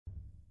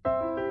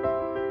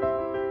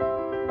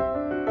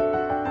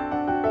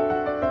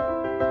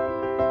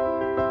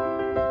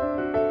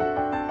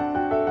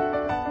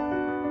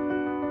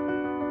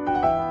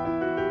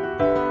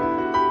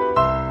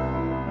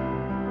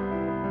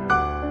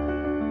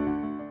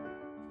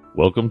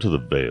Welcome to the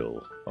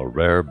Vale, a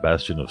rare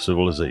bastion of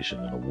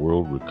civilization in a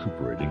world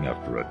recuperating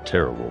after a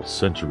terrible,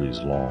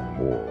 centuries-long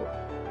war.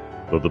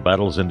 Though the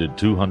battles ended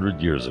 200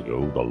 years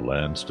ago, the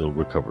land still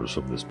recovers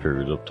from this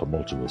period of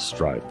tumultuous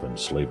strife and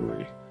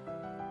slavery.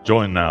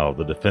 Join now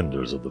the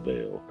defenders of the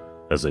Vale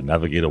as they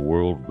navigate a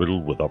world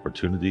riddled with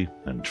opportunity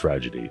and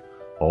tragedy,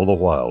 all the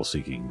while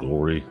seeking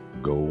glory,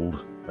 gold,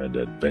 and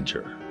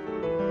adventure.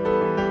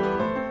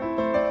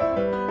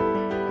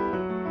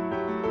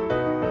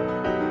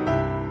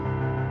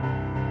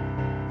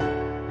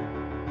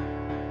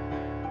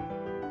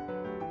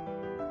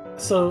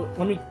 So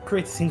let me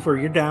create the scene for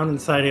you. You're down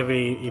inside of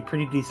a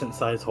pretty decent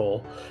sized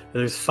hole.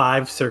 There's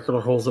 5 circular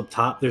holes up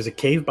top. There's a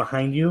cave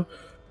behind you,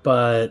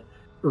 but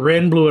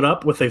Ren blew it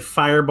up with a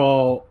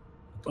fireball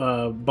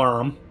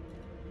bomb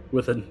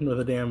with a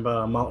damn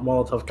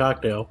Molotov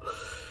cocktail.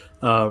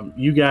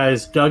 You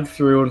guys dug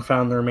through and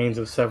found the remains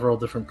of several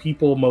different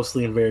people,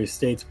 mostly in various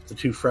states, but the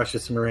 2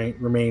 freshest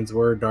remains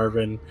were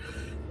Darvin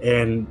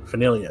and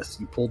Phanilius.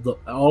 You pulled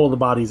all of the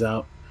bodies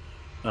out.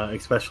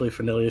 Especially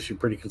Phanilius, you're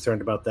pretty concerned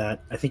about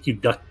that. I think you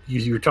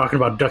were talking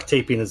about duct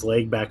taping his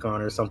leg back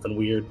on or something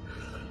weird.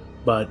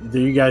 But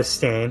there you guys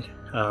stand.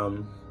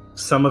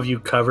 Some of you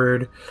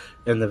covered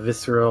in the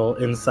visceral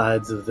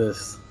insides of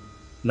this,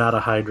 not a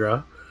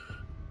Hydra.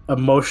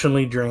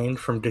 Emotionally drained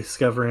from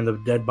discovering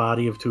the dead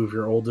body of 2 of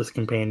your oldest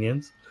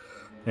companions.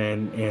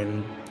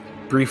 And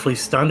briefly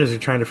stunned as you're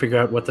trying to figure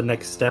out what the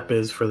next step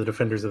is for the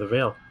Defenders of the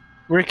Vale.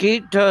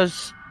 Ricky,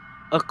 does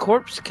a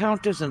corpse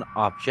count as an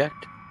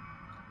object?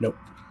 Nope.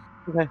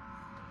 Okay.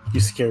 You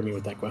scare me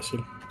with that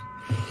question.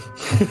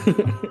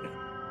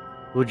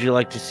 Would you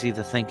like to see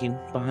the thinking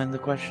behind the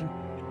question?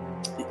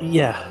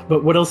 Yeah,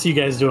 but what else are you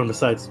guys doing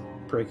besides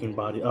breaking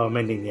body? Oh,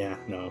 mending, yeah,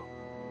 no.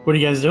 What are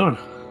you guys doing?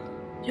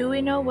 Do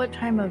we know what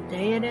time of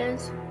day it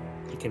is?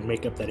 I can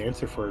make up that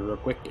answer for you real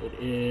quick. It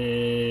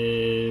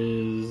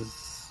is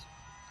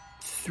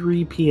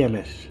 3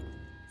 p.m.-ish.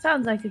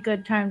 Sounds like a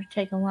good time to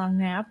take a long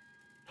nap.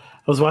 I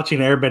was watching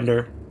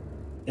Airbender,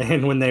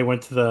 and when they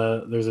went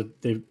to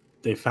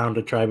they found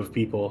a tribe of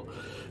people,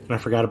 and I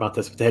forgot about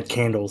this, but they had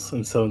candles,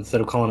 and so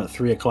instead of calling it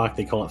 3 o'clock,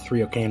 they call it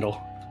 3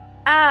 candle.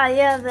 Ah,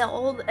 yeah, the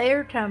old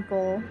air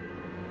temple.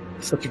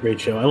 Such a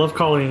great show. I love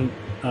calling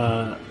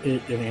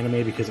it an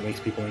anime because it makes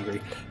people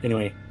angry.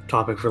 Anyway,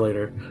 topic for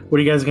later. What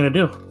are you guys gonna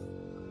do?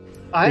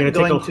 I'm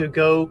going to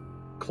go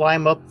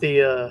climb up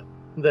the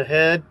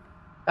head.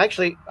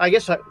 Actually, I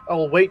guess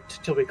I'll wait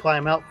till we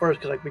climb out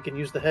first, because we can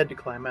use the head to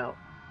climb out.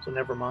 So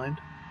never mind.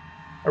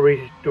 Do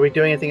we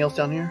do anything else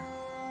down here?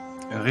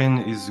 Rin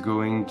is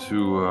going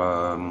to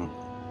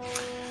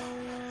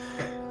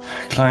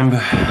climb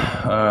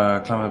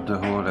up the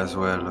hole as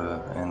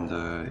well,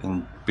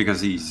 because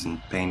he's in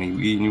pain.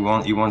 He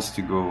wants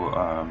to go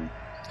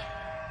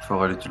for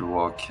a little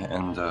walk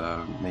and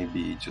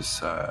maybe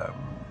just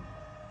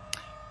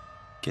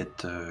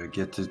get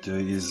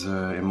his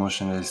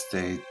emotional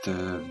state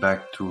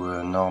back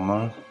to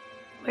normal.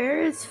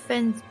 Where is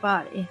Finn's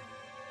body?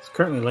 He's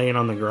currently laying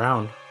on the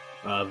ground,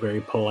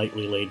 very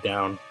politely laid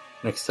down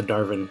next to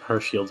Darvin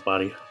Hershield's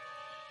body.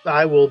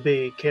 I will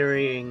be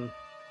carrying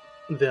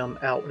them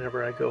out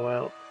whenever I go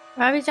out.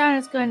 Ravijan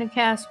is going to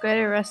cast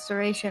Greater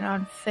Restoration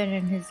on Finn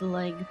and his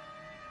leg.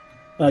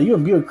 You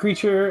imbue a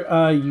creature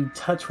you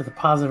touch with a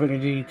positive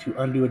energy to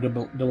undo a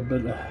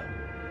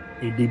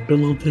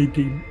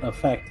debilitating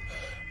effect.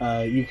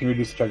 You can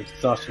reduce the target's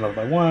exhaustion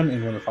level by 1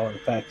 and one of the following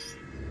effects.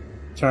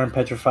 Charm,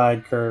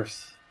 Petrified,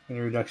 Curse, any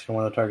reduction of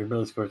one of the target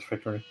ability scores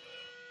effectively.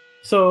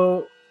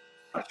 So,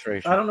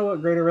 Restoration. I don't know what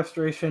Greater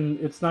Restoration...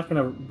 It's not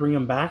going to bring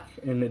them back,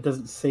 and it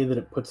doesn't say that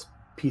it puts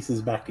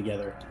pieces back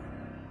together.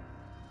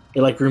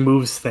 It,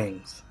 removes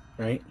things,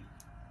 right?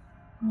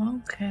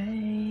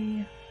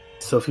 Okay.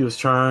 So if he was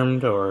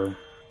charmed, or...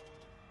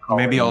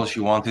 Maybe all she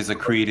wants is a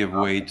creative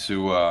way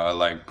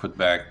to, put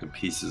back the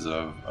pieces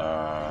of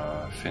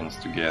Finn's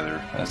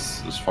together.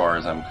 As far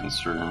as I'm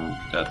concerned,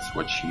 that's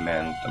what she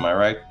meant. Am I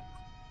right?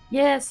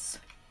 Yes.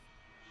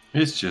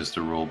 It's just a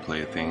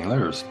roleplay thing. Let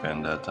her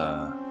spend that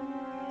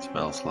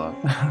spell slot.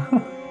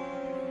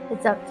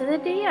 It's up to the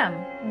DM.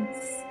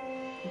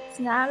 It's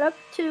not up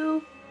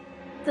to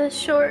the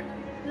short.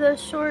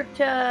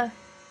 Yeah,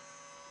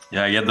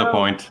 I get the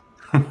point.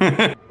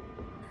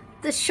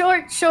 The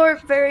short,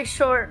 very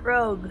short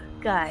rogue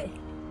guy.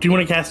 Do you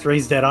want to cast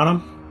Raise Dead on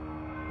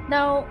him?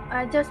 No,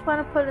 I just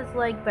want to put his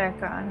leg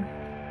back on.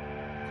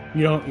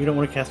 You don't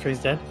want to cast Raise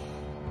Dead?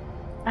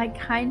 I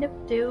kind of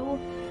do.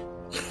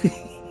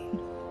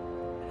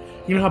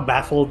 You know how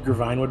baffled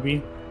Gravine would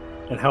be?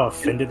 And how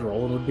offended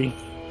Roland would be?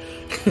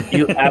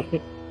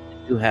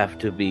 You have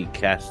to be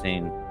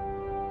casting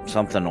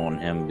something on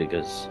him,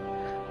 because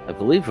I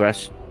believe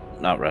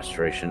not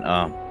restoration.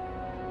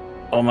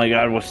 Oh my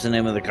god, what's the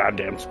name of the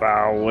goddamn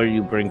spell where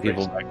you bring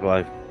people back to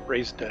life?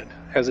 Raised Dead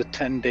has a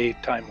 10-day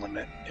time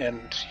limit, and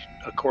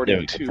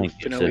according to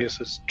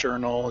Fenilius's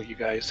journal, you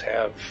guys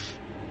have,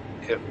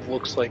 it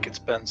looks like it's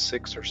been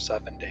 6 or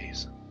 7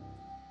 days.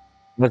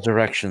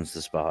 Resurrection's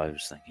the spell I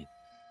was thinking.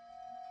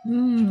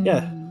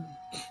 Yeah.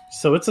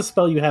 So it's a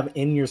spell you have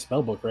in your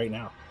spellbook right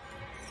now.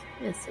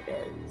 Yes, it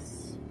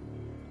is.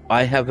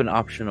 I have an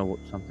option of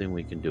something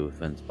we can do with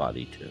Finn's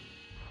body, too.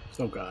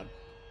 Oh, God.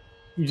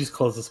 You just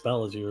closed the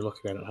spell as you were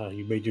looking at it, huh?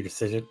 You made your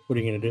decision. What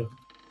are you going to do?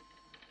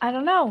 I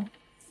don't know.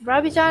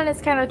 Robbie John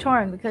is kind of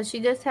torn because she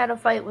just had a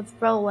fight with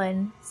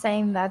Brolin,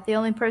 saying that the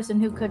only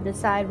person who could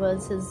decide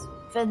was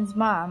Finn's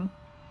mom.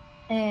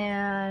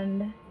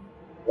 And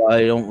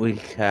why don't we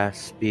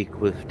cast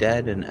Speak with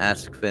Dead and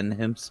ask Finn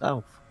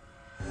himself?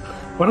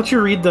 Why don't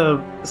you read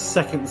the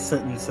second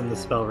sentence in the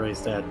spell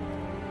Raised Dead?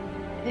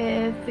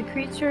 If the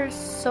creature's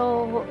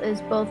soul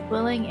is both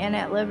willing and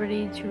at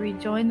liberty to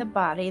rejoin the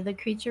body, the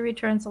creature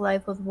returns to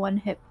life with 1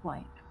 hit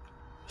point.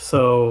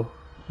 So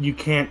you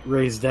can't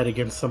raise dead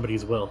against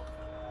somebody's will.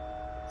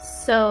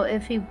 So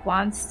if he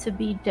wants to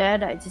be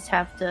dead, I just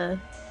have to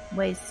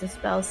waste a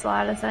spell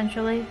slot,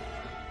 essentially?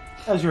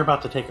 As you're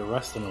about to take a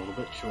rest in a little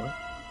bit, sure.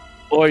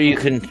 Or you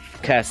can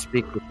cast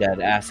Speak with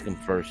Dead, ask him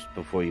first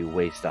before you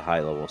waste a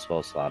high-level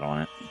spell slot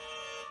on it.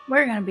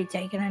 We're going to be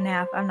taking a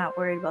nap. I'm not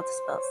worried about the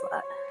spell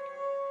slot.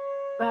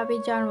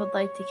 Robbie John would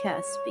like to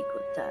cast Speak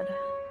with Dead.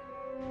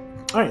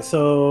 Alright,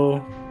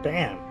 so,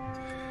 bam.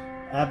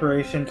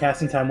 Aberration,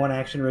 casting time 1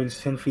 action, range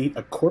 10 feet,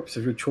 a corpse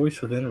of your choice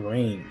within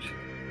range.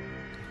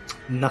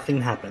 Nothing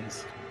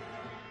happens.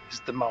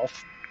 Does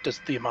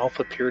the mouth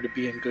appear to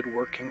be in good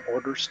working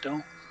order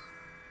still?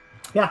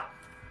 Yeah.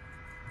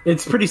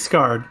 It's pretty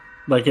scarred.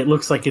 Like, it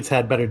looks like it's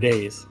had better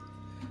days.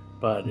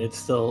 But it's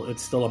still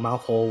a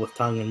mouth hole with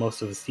tongue and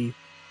most of his teeth.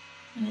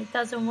 And it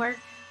doesn't work?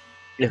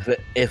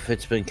 If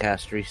it's been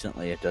cast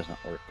recently, it doesn't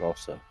work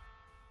also.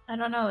 I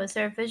don't know. Is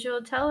there a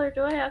visual tell, or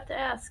do I have to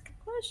ask a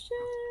question?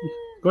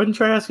 Go ahead and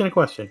try asking a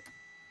question.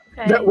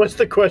 Okay. What's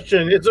the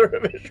question? Is there a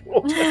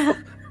visual tell?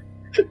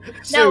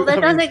 No, that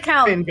doesn't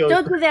count.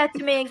 Don't do that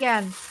to me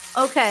again.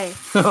 Okay.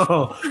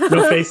 Oh,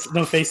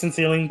 no face and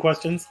ceiling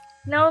questions?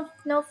 No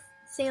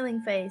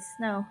ceiling face.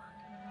 No.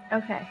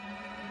 Okay.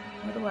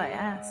 What do I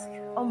ask?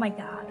 Oh my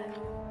god.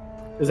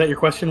 Is that your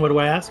question? What do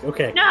I ask?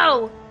 Okay.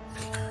 No!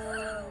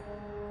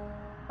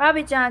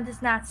 Robbie John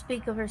does not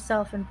speak of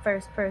herself in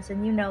first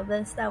person. You know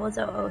this. That was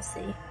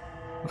OOC.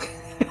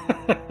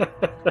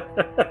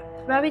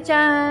 Robbie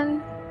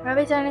John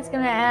is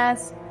gonna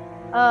ask,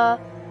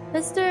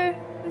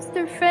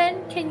 Mr.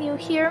 Finn, can you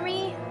hear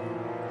me?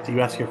 So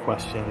you ask your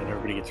question, and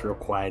everybody gets real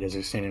quiet as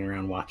they're standing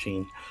around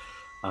watching.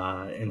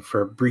 And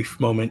for a brief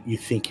moment, you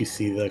think you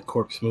see the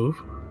corpse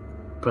move,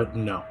 but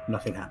no,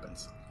 nothing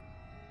happens.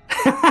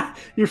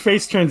 Your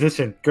face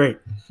transition, great,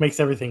 makes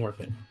everything worth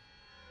it.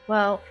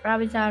 Well,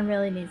 Robbie John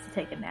really needs to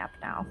take a nap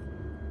now.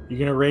 You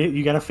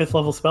got a 5th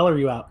level spell, or are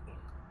you out?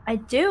 I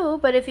do,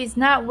 but if he's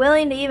not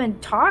willing to even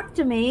talk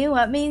to me,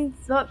 what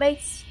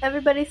makes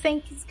everybody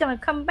think he's gonna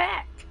come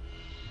back?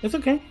 It's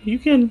okay. You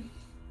can,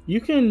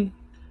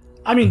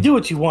 I mean, do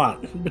what you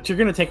want, but you're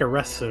gonna take a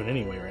rest soon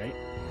anyway, right?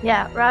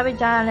 Yeah, Robbie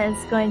John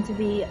is going to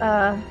be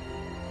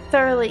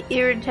thoroughly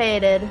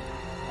irritated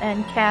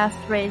and cast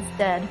Raised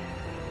Dead.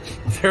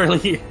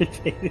 Thoroughly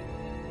irritated?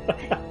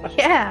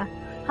 Yeah.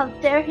 How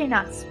dare he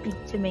not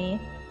speak to me?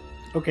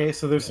 Okay,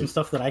 so there's some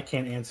stuff that I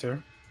can't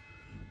answer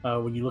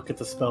when you look at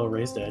the spell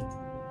Raised Dead.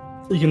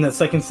 Again, that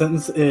second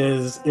sentence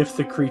is if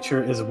the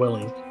creature is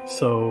willing.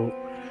 So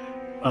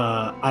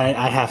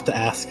I have to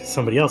ask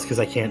somebody else because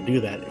I can't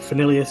do that.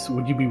 Fenilius,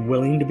 would you be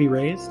willing to be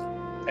raised?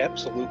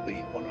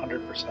 Absolutely,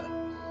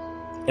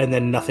 100%. And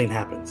then nothing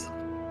happens.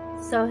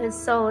 So his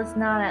soul is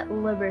not at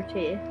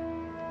liberty.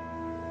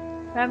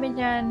 Robbie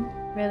John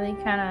really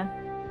kind of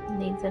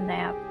needs a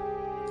nap.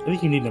 I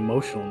think you need an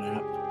emotional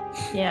nap.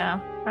 Yeah,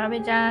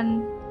 Robbie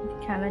John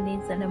kind of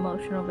needs an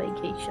emotional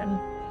vacation.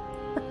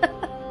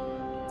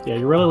 Yeah,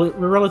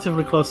 we're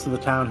relatively close to the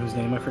town whose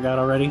name I forgot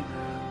already.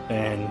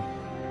 And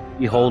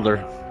Beholder.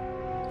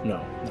 No,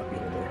 not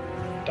Beholder.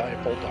 Digh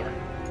Buldar.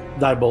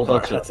 Digh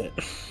Buldar, that's it.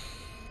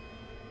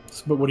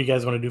 So, but what do you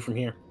guys want to do from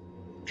here?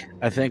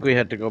 I think we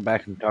had to go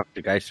back and talk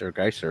to Geyser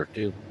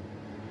too.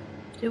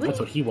 Do we?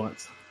 That's what he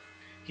wants.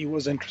 He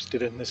was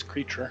interested in this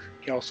creature.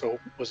 He also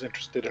was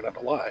interested in it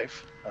alive,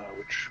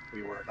 which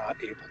we were not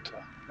able to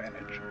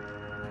manage.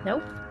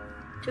 Nope.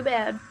 Too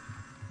bad.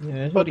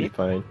 Yeah, he'll be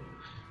fine.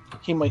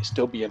 He might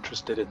still be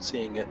interested in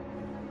seeing it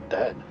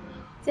dead.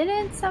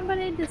 Didn't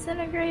somebody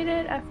disintegrate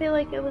it? I feel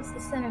like it was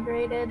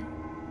disintegrated.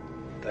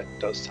 That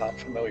does sound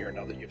familiar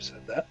now that you've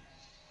said that.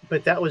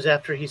 But that was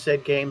after he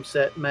said game,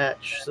 set,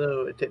 match,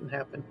 so it didn't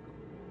happen.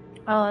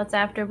 Oh, that's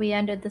after we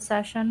ended the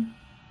session?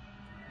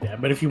 Yeah,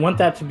 but if you want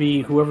that to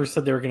be, whoever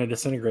said they were going to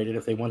disintegrate it,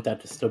 if they want that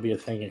to still be a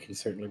thing, it can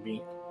certainly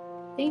be.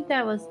 I think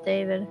that was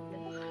David.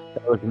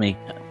 That was me.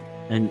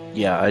 And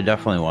yeah, I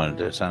definitely wanted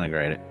to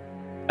disintegrate it.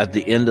 At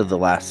the end of the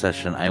last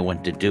session, I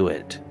went to do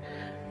it,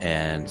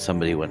 and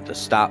somebody went to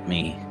stop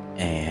me,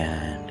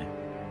 and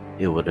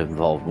it would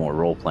involve more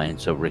role-playing,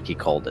 so Ricky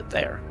called it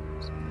there.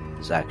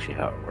 It's actually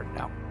how it worked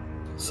out.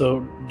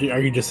 So,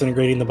 are you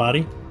disintegrating the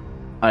body?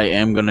 I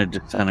am going to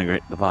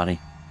disintegrate the body.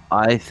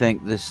 I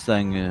think this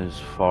thing is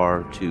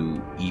far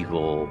too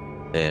evil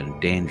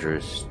and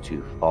dangerous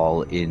to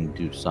fall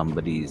into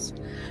somebody's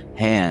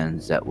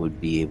hands that would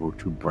be able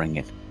to bring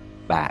it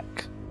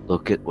back.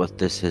 Look at what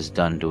this has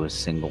done to a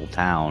single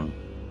town.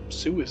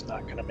 Sue is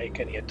not going to make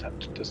any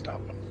attempt to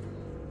stop him.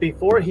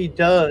 Before he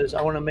does,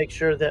 I want to make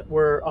sure that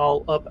we're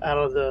all up out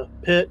of the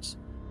pits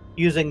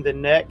using the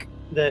neck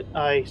that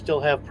I still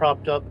have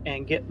propped up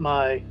and get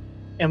my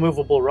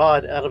immovable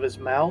rod out of his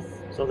mouth,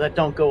 so that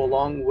don't go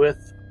along with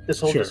this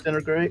whole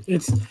disintegrate.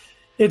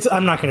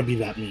 I'm not going to be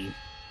that mean.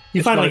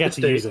 You finally got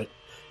to use it.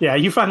 Yeah,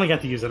 you finally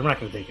got to use it. I'm not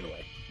going to take it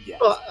away. Yeah.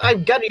 Well,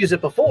 I've got to use it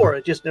before.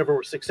 It just never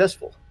was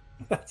successful.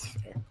 That's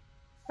fair.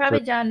 Probably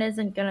John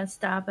isn't going to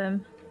stop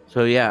him.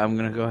 So yeah, I'm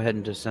going to go ahead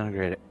and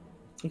disintegrate it.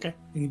 Okay.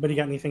 Anybody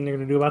got anything they're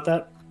going to do about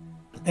that?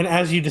 And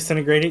as you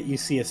disintegrate it, you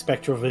see a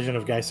spectral vision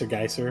of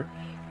Geyser,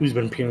 who's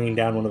been peering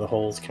down one of the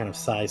holes, kind of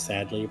sigh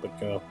sadly, but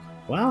go,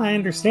 well, I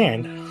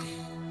understand.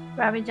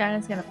 Robbie John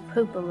is going to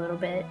poop a little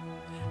bit.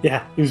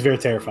 Yeah, it was very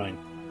terrifying.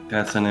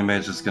 That's an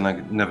image that's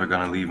never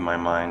gonna leave my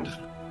mind.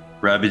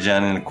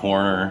 Rabijan in the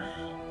corner,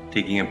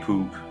 taking a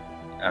poop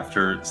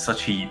after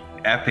such an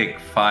epic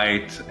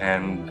fight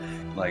and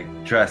like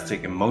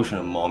drastic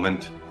emotional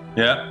moment.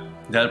 Yeah,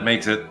 that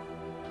makes it.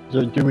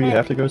 So do we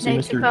have to go see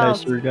Mr.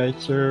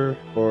 Geyser,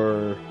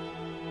 or?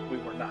 We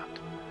were not.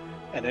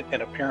 And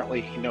apparently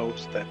he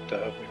knows that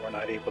we were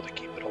not able to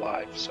keep it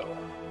alive, so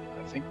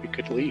I think we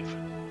could leave.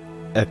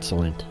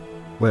 Excellent.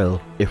 Well,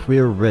 if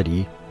we're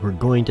ready, we're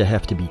going to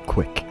have to be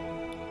quick.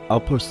 I'll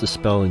post the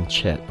spell in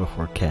chat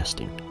before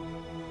casting.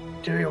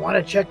 Do you want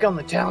to check on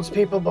the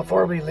townspeople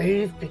before we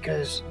leave?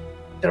 Because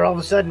they're all of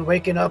a sudden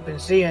waking up and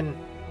seeing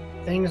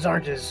things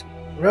aren't as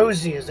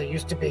rosy as they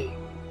used to be.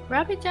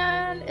 Robbie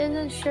John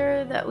isn't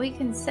sure that we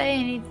can say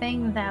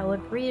anything that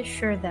would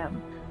reassure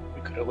them.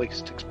 We could at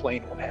least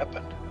explain what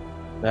happened.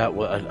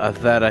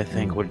 That I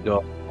think would go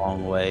a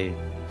long way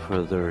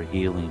for their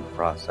healing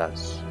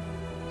process.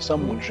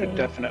 Someone should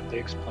definitely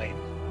explain.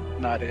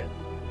 Not it.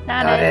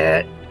 Not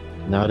it.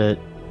 Not it.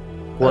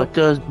 What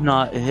does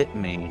not it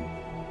mean?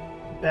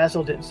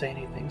 Basil didn't say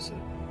anything, so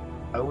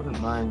I wouldn't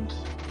mind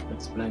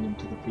explaining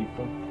to the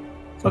people.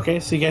 Okay,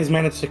 so you guys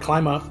managed to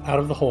climb up out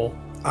of the hole.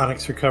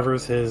 Onyx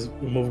recovers his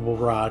immovable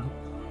rod.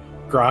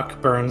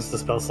 Grok burns the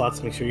spell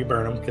slots. Make sure you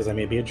burn them, because I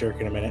may be a jerk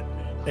in a minute.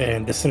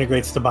 And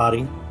disintegrates the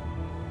body.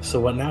 So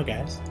what now,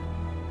 guys?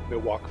 We'll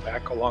walk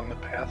back along the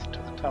path to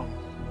the town.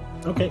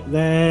 Okay,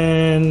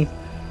 then...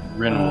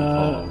 Rin will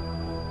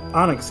follow.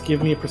 Onyx,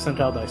 give me a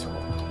percentile dice roll.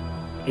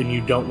 And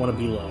you don't want to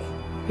be low.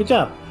 Good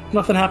job.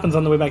 Nothing happens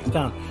on the way back to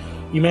town.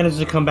 You manage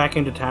to come back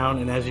into town,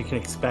 and as you can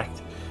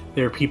expect,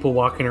 there are people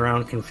walking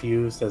around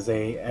confused as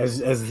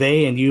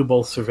they and you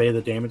both survey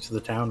the damage to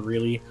the town.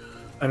 Really,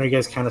 I know you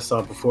guys kind of saw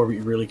it before, but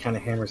it really kind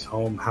of hammers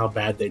home how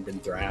bad they'd been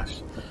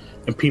thrashed.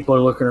 And people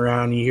are looking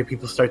around, and you hear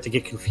people start to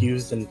get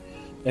confused, and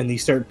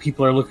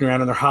people are looking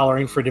around and they're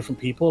hollering for different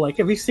people. Like,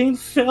 have you seen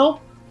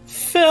Phil?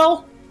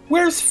 Phil?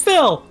 Where's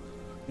Phil?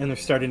 And they're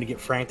starting to get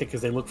frantic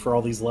because they look for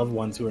all these loved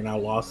ones who are now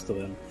lost to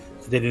them.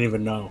 They didn't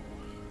even know.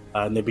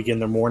 And they begin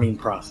their mourning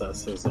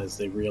process as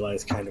they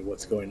realize kind of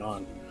what's going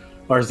on.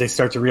 Or as they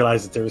start to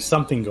realize that there is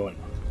something going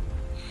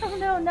on. Oh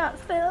no, not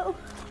Phil.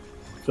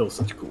 Phil's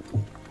such cool.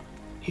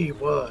 he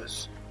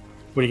was.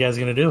 What are you guys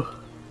going to do?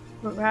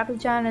 But Robbie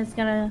John is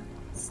going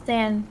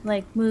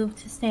to move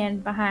to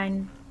stand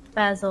behind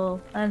Basil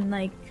and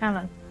kind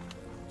of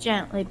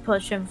gently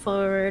push him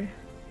forward.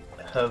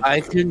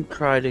 I can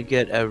try to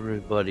get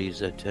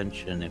everybody's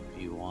attention if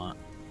you want.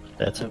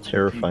 That's a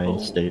terrifying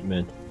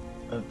statement.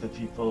 Have the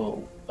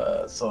people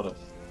sort of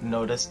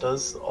noticed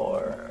us,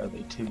 or are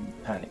they too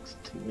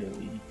panicked to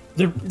really?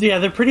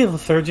 They're pretty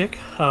lethargic.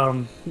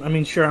 I'm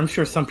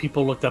sure some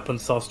people looked up and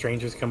saw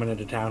strangers coming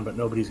into town, but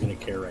nobody's going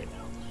to care right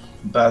now.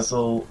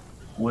 Basil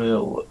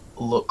will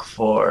look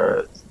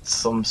for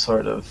some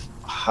sort of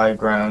high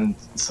ground,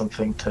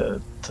 something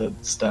to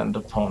stand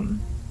upon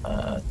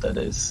that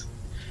is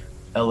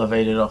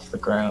elevated off the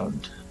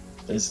ground.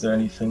 Is there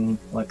anything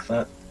like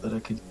that I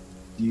could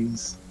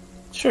use?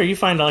 Sure, you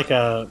find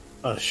a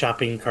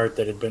shopping cart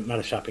that had been, not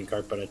a shopping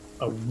cart, but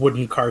a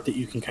wooden cart that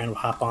you can kind of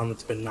hop on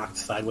that's been knocked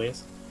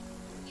sideways.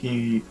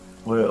 He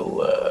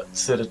will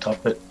sit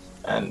atop it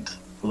and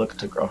look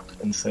to Grok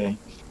and say,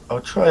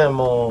 I'll try a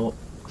more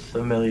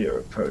familiar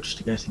approach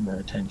to getting their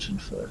attention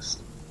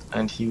first.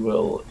 And he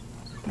will,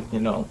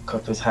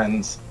 cup his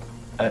hands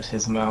at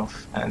his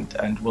mouth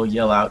and will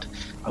yell out.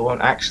 I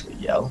won't actually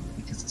yell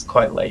because it's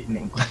quite late in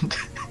England.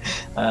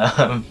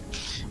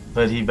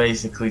 But he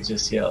basically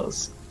just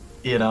yells,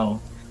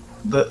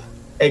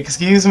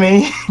 excuse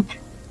me?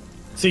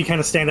 So you kind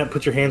of stand up,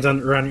 put your hands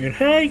around you, and,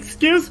 hey,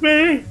 excuse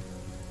me!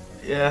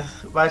 Yeah,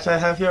 might I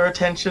have your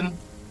attention,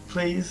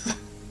 please?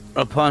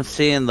 Upon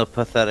seeing the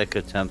pathetic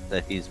attempt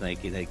that he's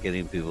making at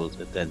getting people's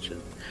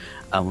attention,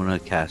 I'm going to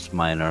cast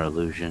Minor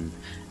Illusion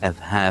and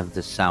have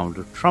the sound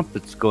of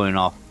trumpets going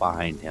off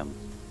behind him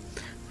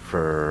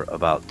for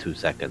about 2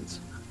 seconds.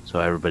 So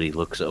everybody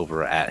looks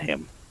over at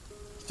him.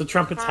 So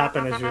trumpets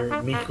happen as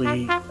you're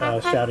meekly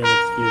shouting,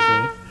 "Excuse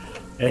me,"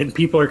 and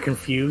people are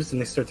confused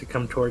and they start to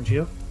come towards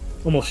you,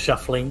 almost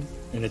shuffling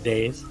in a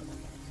daze.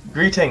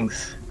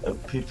 Greetings,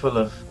 people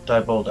of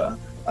Digh Buldar.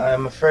 I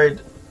am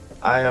afraid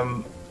I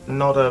am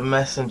not a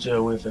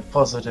messenger with a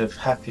positive,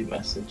 happy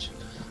message,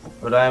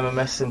 but I am a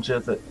messenger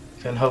that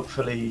can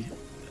hopefully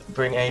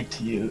bring aid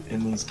to you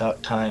in these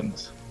dark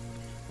times.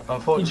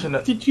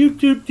 Unfortunately,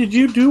 Did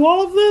you do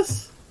all of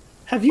this?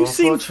 Have you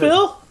seen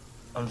Phil?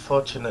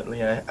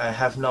 Unfortunately, I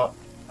have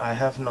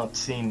not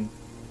seen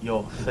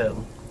your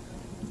Phil.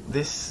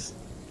 This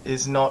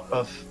is not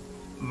of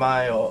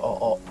my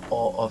or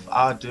of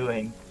our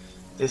doing.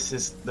 This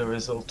is the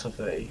result of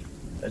a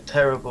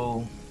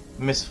terrible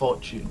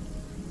misfortune.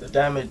 The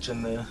damage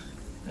and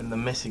the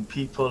missing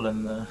people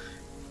and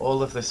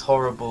all of this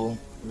horrible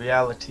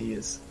reality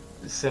is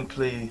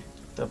simply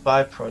the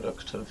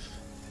byproduct of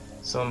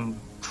some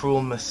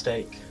cruel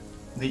mistake.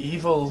 The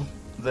evil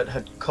that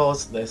had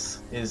caused this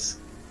is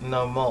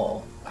no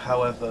more.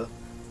 However,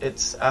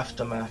 its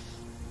aftermath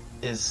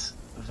is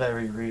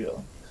very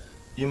real.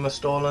 You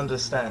must all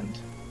understand,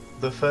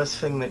 the first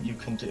thing that you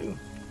can do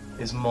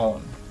is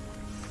mourn.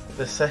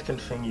 The second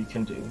thing you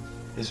can do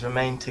is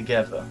remain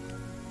together.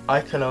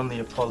 I can only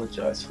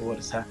apologize for what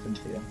has happened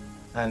here,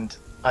 and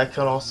I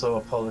can also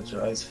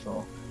apologize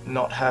for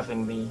not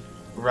having the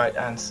right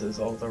answers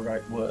or the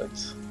right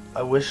words.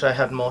 I wish I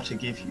had more to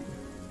give you,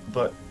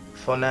 but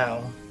for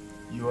now,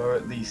 you are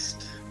at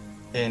least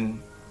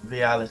in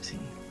reality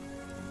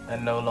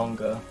and no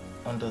longer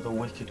under the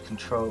wicked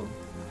control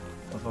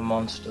of a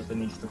monster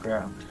beneath the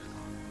ground.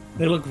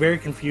 They look very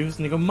confused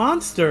and they go,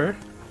 "Monster?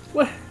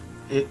 What?"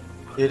 It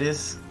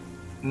is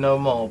no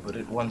more, but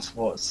it once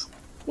was.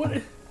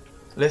 What?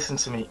 Listen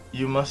to me,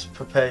 you must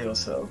prepare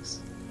yourselves.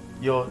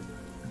 Your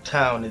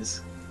town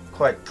is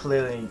quite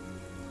clearly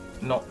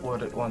not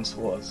what it once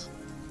was.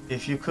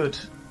 If you could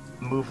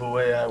move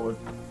away, I would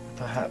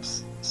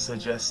perhaps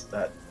suggest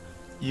that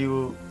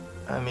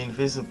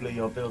visibly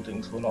your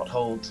buildings will not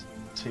hold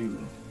to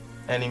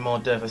any more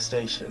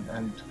devastation,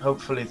 and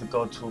hopefully the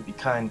gods will be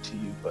kind to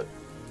you, but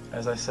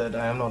as I said,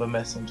 I am not a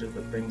messenger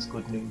that brings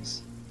good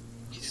news.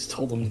 You just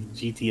told them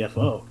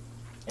GTFO.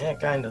 Yeah,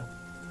 kinda.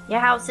 Your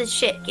house is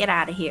shit, get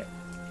out of here.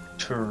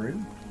 True.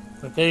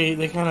 But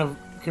they kind of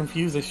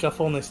confused, they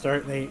shuffle and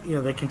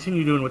they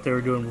continue doing what they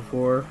were doing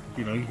before.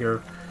 You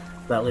hear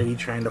that lady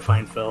trying to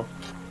find Phil.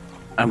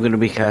 I'm going to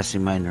be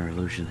casting Minor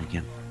Illusion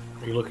again.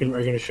 Are you going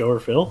to show her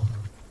Phil?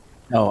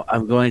 No,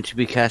 I'm going to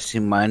be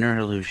casting Minor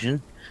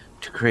Illusion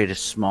to create a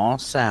small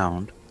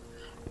sound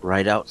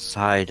right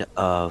outside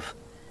of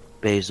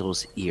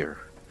Basil's ear.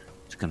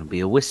 It's going to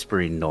be a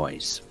whispering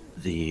noise.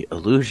 The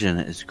illusion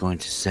is going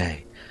to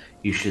say,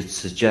 "You should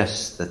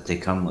suggest that they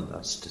come with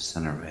us to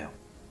Centrevale."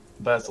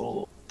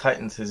 Basil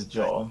tightens his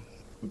jaw.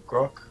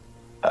 Grok,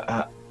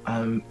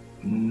 I'm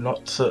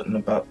not certain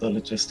about the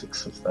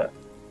logistics of that.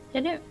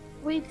 Didn't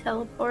we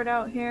teleport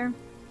out here?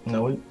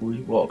 No,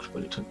 we walked,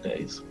 but it took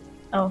days.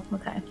 Oh,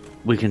 okay.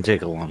 We can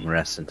take a long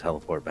rest and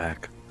teleport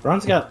back.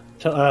 Ron's got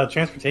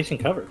transportation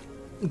covered.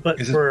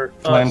 But Is for it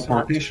us, not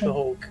transportation? the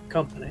whole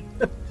company,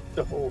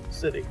 the whole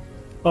city.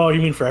 Oh,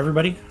 you mean for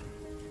everybody?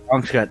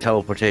 Ron's got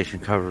teleportation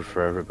covered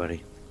for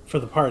everybody. For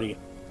the party.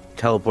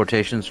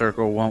 Teleportation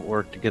circle won't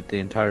work to get the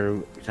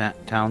entire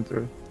town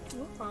through?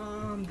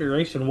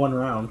 Duration 1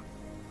 round.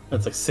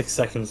 That's like 6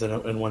 seconds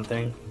in one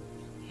thing.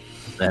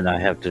 Then I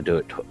have to do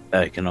it.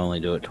 I can only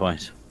do it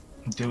twice.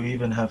 Do we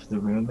even have the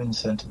room in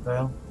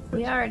Centrevale?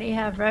 We already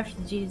have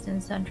refugees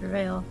in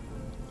Centrevale.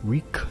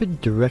 We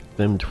could direct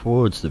them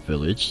towards the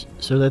village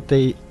so that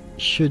they,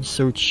 should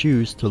so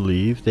choose to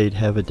leave, they'd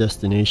have a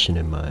destination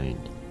in mind.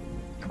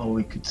 Or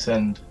we could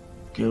send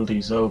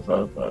guildies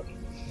over, but...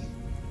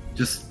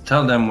 Just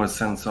tell them we'll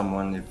send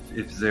someone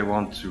if they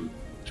want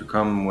to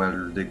come.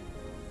 Well,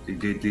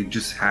 they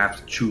just have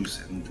to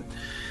choose, and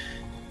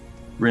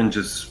Rin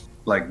just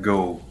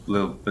go a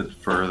little bit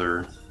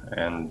further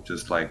and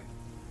just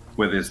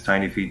with his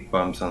tiny feet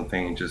bumps on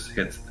things, just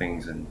hits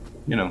things, and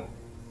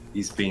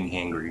he's being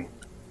angry.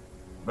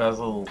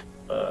 Basil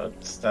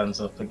stands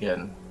up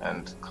again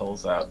and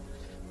calls out,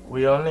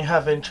 "We only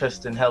have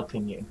interest in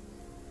helping you.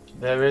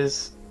 There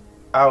is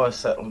our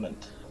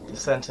settlement, the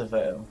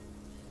Centrevale,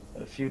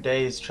 a few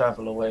days'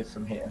 travel away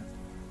from here.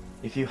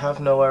 If you have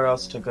nowhere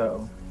else to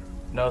go,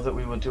 know that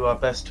we will do our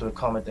best to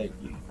accommodate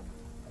you."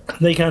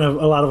 They a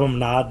lot of them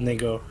nod and they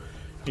go,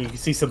 you can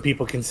see some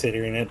people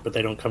considering it, but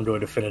they don't come to a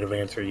definitive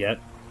answer yet.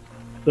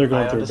 They're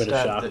going through a bit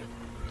of shock.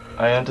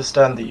 I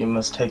understand that you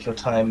must take your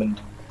time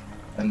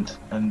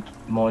and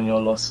mourn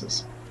your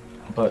losses,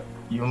 but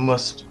you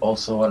must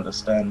also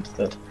understand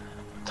that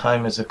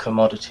time is a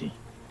commodity.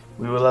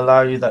 We will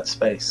allow you that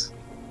space,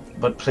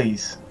 but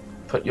please,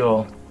 put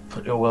your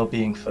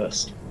well-being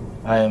first.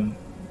 I am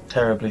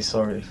terribly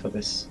sorry for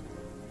this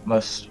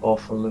most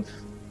awful of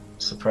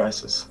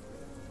surprises.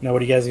 Now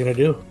what are you guys going to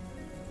do?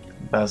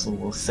 Basil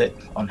will sit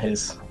on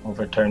his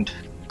overturned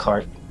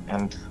cart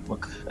and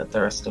look at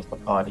the rest of the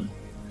party,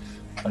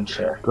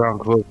 unsure.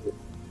 Gronk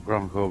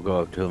will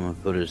go up to him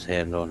and put his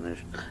hand on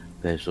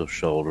Basil's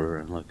shoulder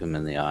and look him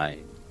in the eye.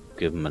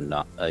 Give him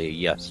a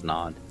yes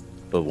nod,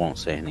 but won't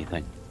say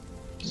anything.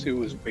 Sue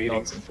was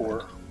waiting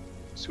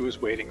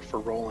for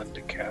Roland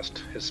to cast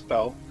his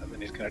spell, and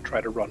then he's going to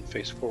try to run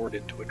face forward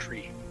into a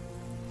tree.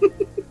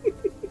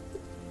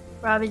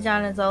 Robbie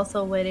John is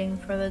also waiting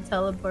for the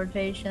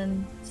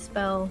teleportation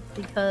spell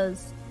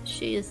because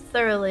she is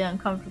thoroughly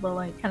uncomfortable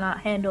and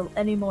cannot handle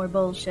any more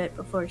bullshit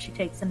before she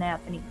takes a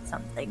nap and eats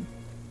something.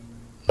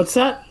 What's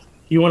that?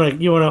 You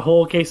want a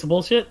whole case of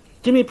bullshit?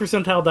 Give me a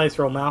percentile dice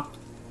roll, Mal.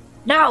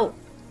 No!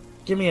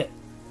 Give me it.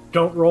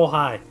 Don't roll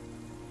high.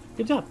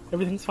 Good job.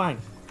 Everything's fine.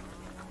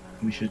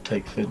 We should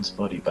take Finn's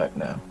body back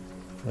now.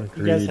 Agreed.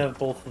 You guys have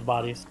both the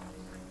bodies.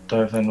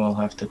 Darvin will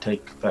have to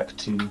take back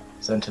to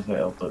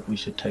Centrevale, but we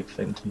should take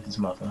Finn to his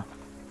mother.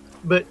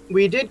 But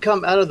we did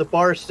come out of the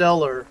bar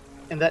cellar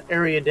in that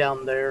area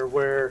down there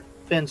where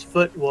Finn's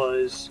foot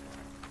was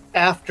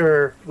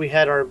after we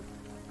had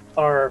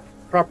our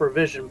proper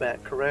vision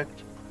back,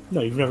 correct?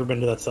 No, you've never been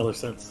to that cellar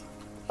since.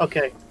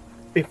 Okay.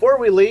 Before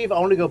we leave, I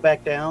want to go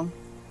back down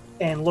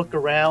and look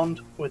around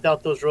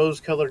without those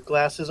rose-colored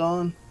glasses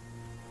on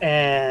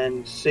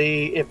and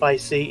see if I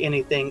see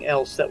anything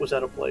else that was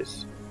out of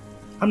place.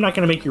 I'm not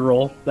going to make you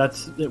roll.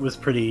 It was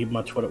pretty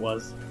much what it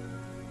was.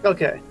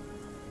 Okay.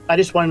 I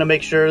just wanted to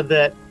make sure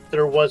that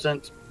there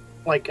wasn't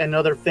like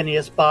another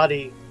Phineas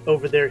body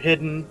over there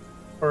hidden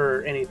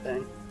or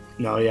anything.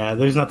 No, yeah,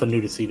 there's nothing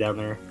new to see down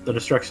there. The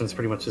destruction's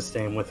pretty much the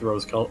same with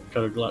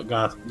rose-colored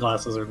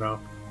glasses or no.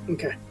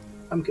 Okay,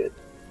 I'm good.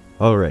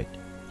 Alright,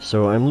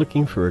 so I'm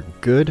looking for a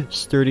good,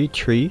 sturdy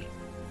tree,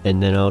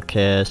 and then I'll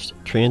cast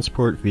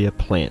Transport via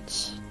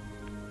Plants.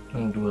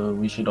 And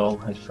we should all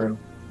head through.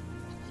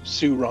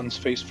 Sue runs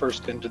face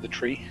first into the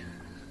tree.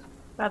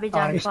 Robbie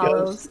John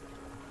follows.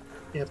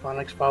 Yep,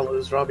 Onyx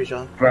follows Robbie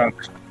John.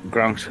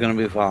 Gronk's gonna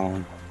be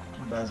following.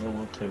 Basil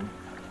will too.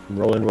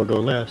 Roland will go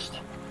last.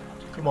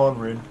 Come on,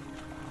 Rin.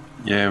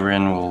 Yeah,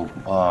 Rin will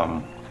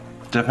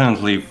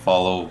definitely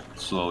follow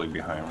slowly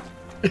behind.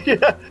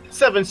 Yeah,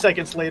 7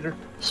 seconds later.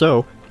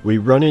 So, we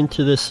run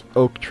into this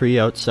oak tree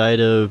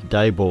outside of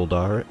Digh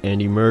Buldar and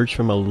emerge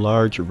from a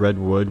large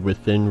redwood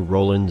within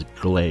Roland's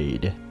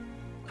glade.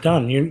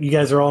 Done. You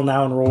guys are all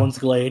now in Roland's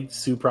glade.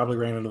 Sue probably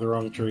ran into the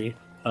wrong tree,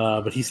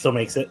 but he still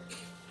makes it.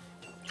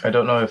 I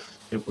don't know if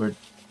it would...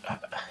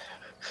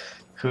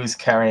 who's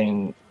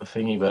carrying the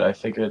thingy, but I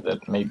figured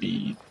that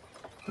maybe,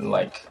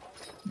 like,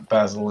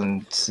 Basil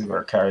and Sue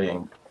are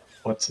carrying,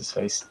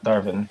 what's-his-face,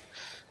 Darvin,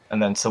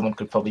 and then someone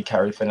could probably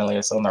carry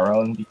Phineas on their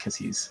own because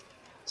he's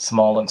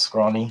small and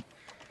scrawny.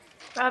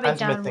 Robbie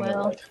John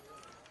will. Like,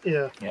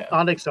 yeah.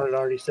 Onyx had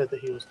already said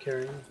that he was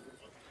carrying.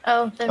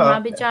 Oh, then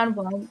Robbie John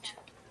won't.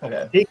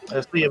 Okay. He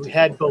actually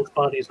had both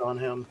bodies on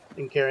him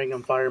and carrying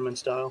him fireman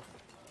style.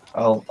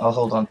 I'll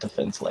hold on to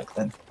Finn's leg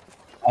then.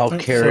 I'll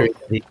carry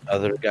the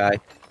other guy,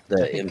 the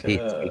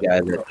NPC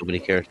guy that nobody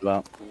cares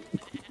about.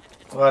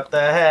 What the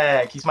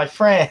heck? He's my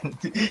friend.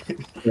 We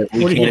can't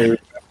remember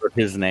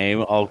his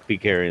name. I'll be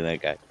carrying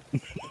that guy.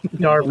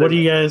 What do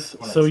you guys...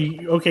 So,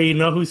 you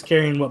know who's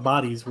carrying what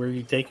bodies. Where are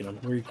you taking them?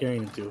 Where are you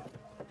carrying them to?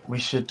 We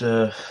should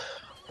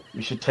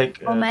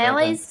take...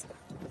 O'Malley's?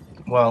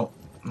 Well,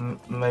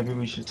 maybe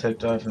we should take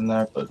Darvin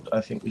there, but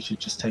I think we should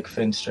just take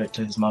Finn straight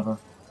to his mother.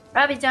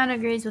 Robbie John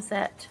agrees with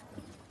that.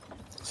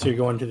 So you're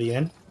going to the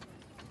inn?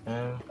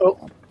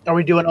 Are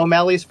we doing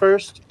O'Malley's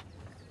first?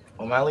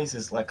 O'Malley's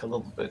is like a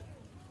little bit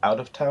out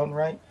of town,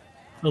 right?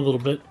 A little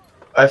bit.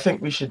 I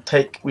think we should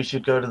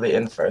go to the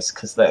inn first,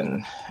 because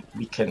then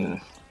we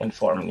can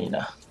inform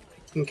Nina.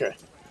 Okay.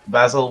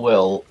 Basil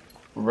will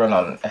run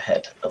on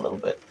ahead a little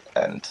bit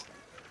and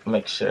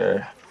make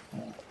sure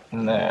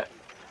that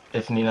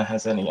if Nina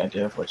has any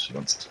idea of what she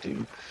wants to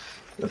do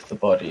with the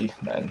body,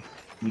 then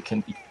we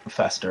can be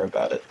faster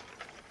about it.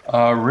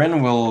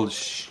 Rin will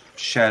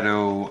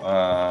shadow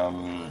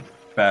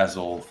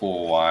Basil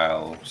for a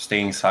while,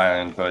 staying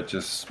silent, but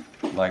just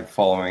like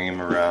following him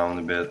around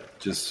a bit,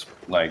 just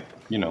like,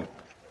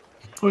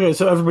 Okay,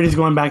 so everybody's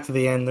going back to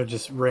the end. They're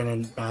just Rin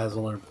and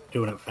Basil are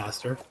doing it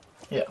faster.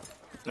 Yeah.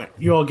 All right,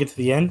 you all get to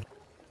the end.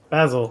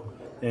 Basil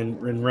and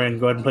Rin,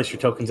 go ahead and place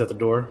your tokens at the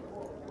door.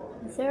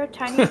 Is there a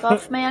tiny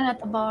buff man at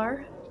the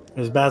bar?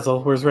 There's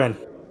Basil. Where's Ren?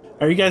 All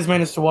right, you guys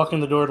managed to walk in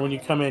the door, and when you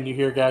come in, you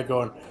hear a guy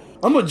going,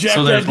 "I'm gonna jack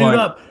that dude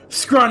up,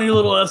 scrawny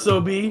little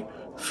SOB."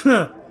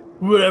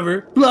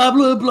 Whatever. Blah,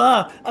 blah,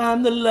 blah.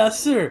 I'm the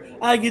lesser.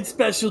 I get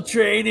special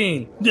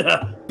trading.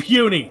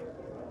 Puny.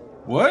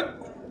 What?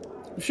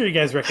 I'm sure you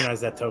guys recognize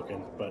that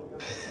token, but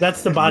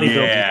that's the body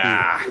building.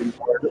 Yeah.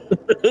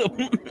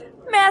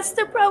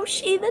 Master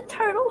Roshi, the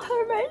turtle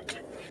hermit.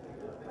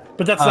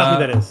 But that's not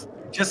who that is.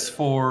 Just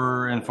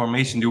for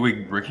information, do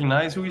we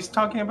recognize who he's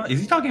talking about? Is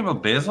he talking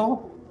about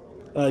Basil?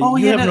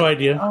 You have no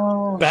idea.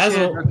 Oh, Basil,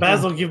 shit, okay.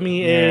 Basil, give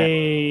me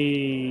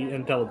a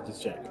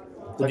intelligence check.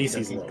 The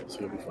DC's low,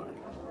 so you'll be fine.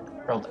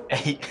 Rolled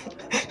 8.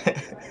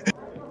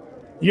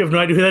 You have no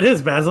idea who that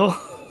is, Basil.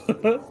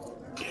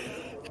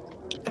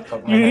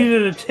 You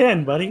needed a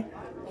 10, buddy.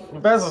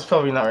 Basil's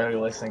probably not really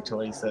listening to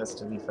what he says,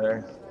 to be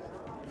fair.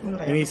 And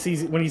when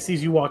he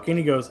sees you walk in,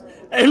 he goes,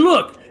 "Hey,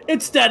 look,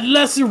 It's that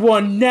lesser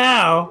one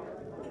now.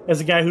 As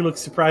a guy who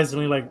looks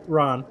surprisingly like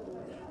Ron.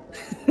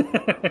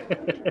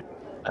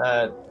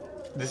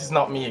 This is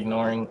not me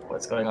ignoring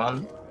what's going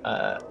on.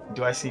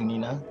 Do I see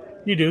Nina?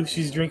 You do.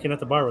 She's drinking at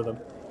the bar with him.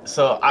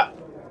 So,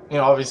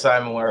 obviously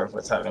I'm aware of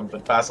what's happening,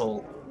 but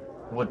Basil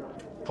would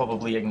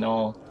probably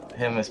ignore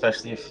him,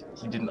 especially if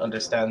he didn't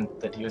understand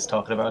that he was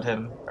talking about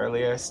him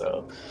earlier.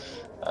 So,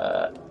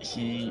 Are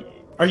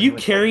you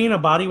carrying a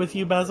body with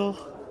you, Basil?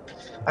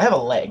 I have a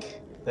leg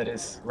that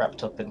is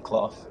wrapped up in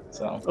cloth.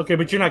 So. Okay,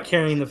 but you're not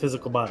carrying the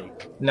physical body.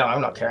 No,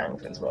 I'm not carrying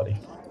Finn's body.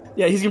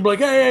 Yeah, he's gonna be like,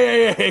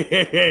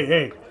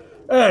 hey,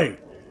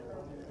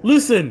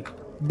 listen,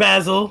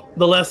 Basil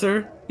the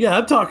Lesser. Yeah,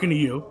 I'm talking to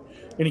you.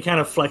 And he kind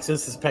of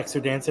flexes, his pecs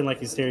are dancing like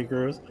he's Terry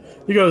Crews.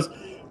 He goes,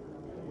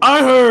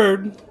 I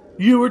heard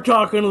you were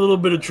talking a little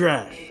bit of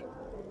trash.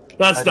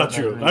 That's not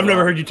true. I've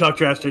never heard you talk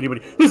trash to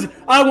anybody. Listen,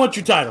 I want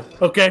your title,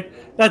 okay?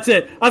 That's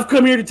it. I've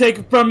come here to take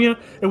it from you,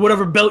 and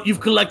whatever belt you've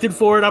collected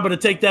for it, I'm going to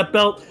take that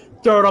belt,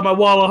 throw it on my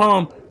wall at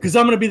home, because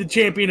I'm going to be the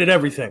champion at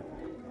everything.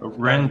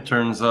 Ren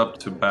turns up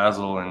to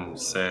Basil and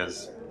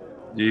says,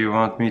 do you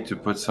want me to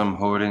put some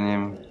hood in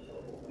him?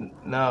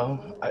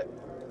 No,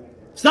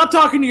 Stop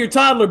talking to your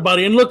toddler,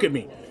 buddy, and look at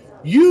me.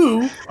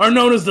 You are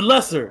known as the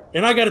Lesser,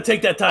 and I got to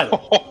take that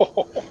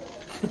title.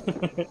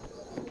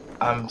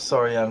 I'm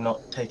sorry, I'm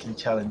not taking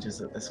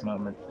challenges at this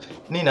moment.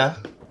 Nina.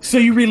 So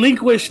you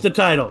relinquish the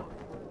title?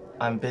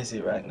 I'm busy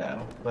right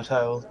now, but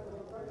I will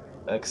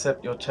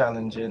accept your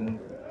challenge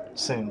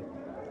soon.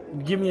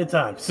 Give me a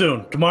time.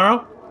 Soon.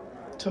 Tomorrow?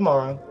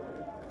 Tomorrow.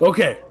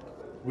 Okay.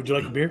 Would you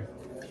like a beer?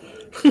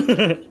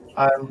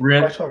 I'm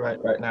quite all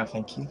right now,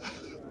 thank you.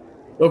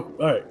 Oh,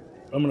 all right.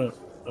 I'm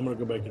gonna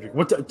go back to drink.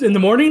 What in the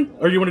morning,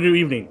 or you want to do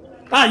evening?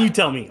 You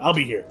tell me. I'll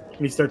be here. And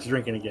he starts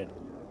drinking again.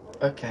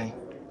 Okay,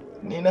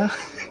 Nina.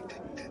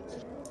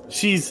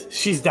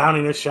 She's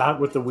downing a shot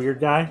with the weird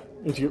guy.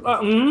 And she,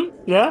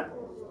 yeah.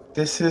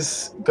 This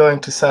is going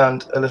to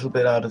sound a little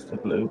bit out of the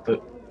blue,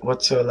 but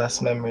what's your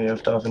last memory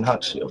of Darvin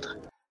Hotshield?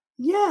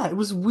 Yeah, it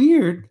was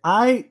weird.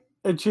 I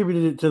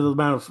attributed it to the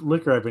amount of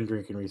liquor I've been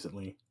drinking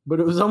recently, but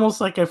it was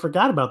almost like I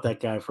forgot about that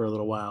guy for a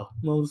little while.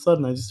 And all of a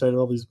sudden, I just started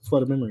all these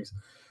flood of memories.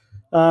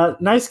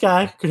 Nice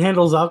guy, could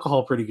handle his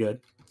alcohol pretty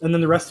good, and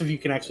then the rest of you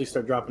can actually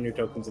start dropping your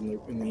tokens in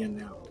the end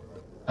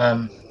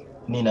now.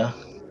 Nina,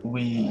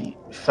 we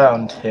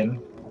found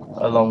him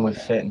along with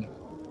Finn.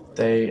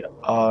 They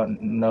are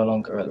no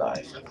longer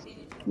alive.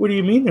 What do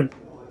you mean they're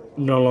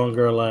no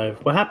longer alive?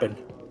 What happened?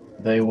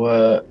 They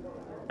were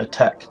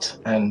attacked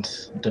and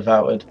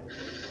devoured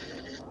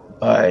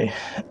by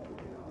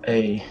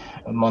a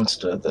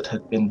monster that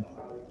had been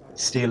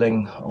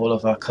stealing all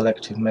of our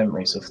collective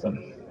memories of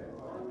them.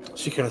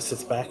 She kind of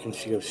sits back and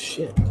she goes,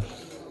 shit.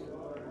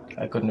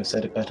 I couldn't have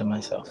said it better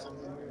myself.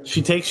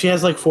 She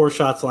has like 4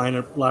 shots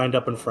lined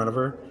up in front of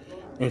her,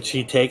 and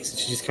she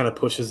just kind of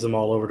pushes them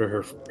all over to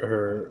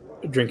her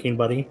drinking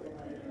buddy.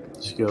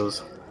 She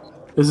goes,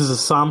 this is a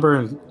somber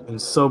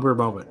and sober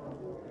moment.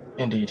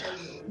 Indeed.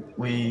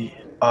 We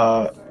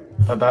are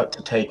about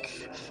to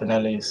take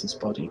Fenelius's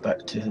body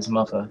back to his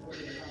mother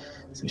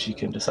so she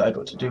can decide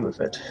what to do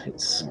with it.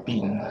 It's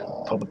been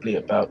probably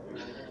about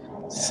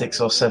 6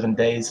 or 7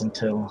 days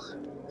until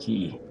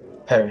he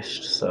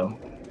perished, so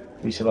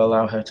we shall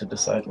allow her to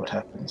decide what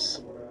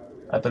happens.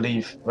 I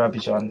believe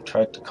Rabijan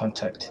tried to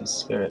contact his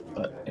spirit,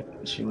 but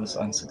she was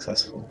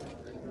unsuccessful.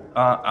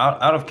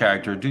 Out of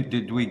character,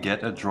 did we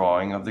get a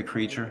drawing of the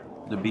creature?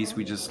 The beast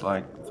we just,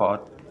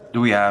 fought? Do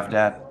we have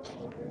that?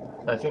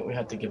 I think we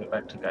had to give it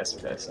back to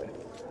Geiser.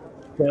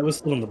 Yeah, it was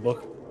still in the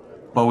book.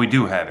 But we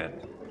do have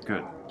it.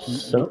 Good.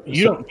 So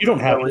you don't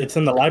have it. It's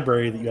in the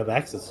library that you have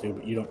access to,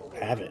 but you don't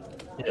have it.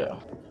 Yeah.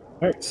 All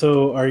right,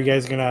 so are you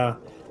guys going to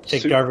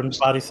take Darvin's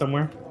body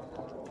somewhere?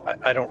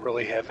 I don't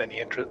really have any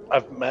interest.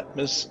 I've met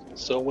Miss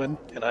Selwyn,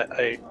 and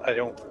I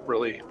don't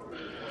really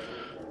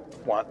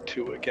want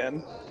to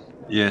again.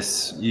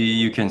 Yes,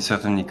 you can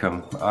certainly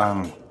come.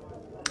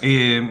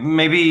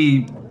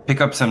 Maybe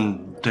pick up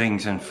some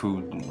drinks and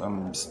food.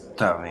 I'm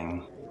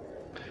starving.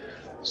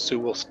 Sue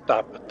will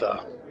stop at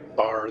the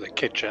bar or the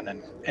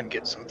kitchen and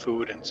get some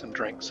food and some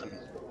drinks and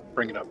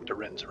bring it up to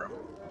Ren's room.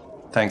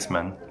 Thanks,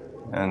 man.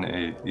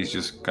 And he's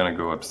just gonna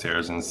go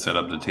upstairs and set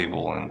up the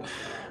table and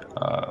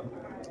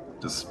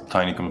this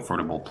tiny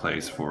comfortable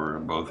place for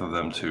both of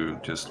them to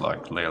just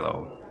lay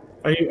low.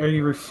 Are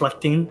you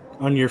reflecting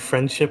on your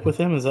friendship with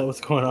him? Is that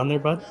what's going on there,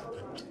 bud?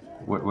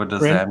 What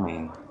does Ren? that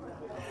mean?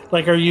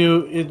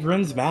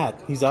 Ren's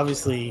mad. He was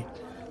obviously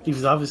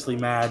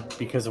mad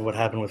because of what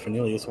happened with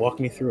Fenelius. Walk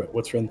me through it.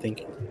 What's Ren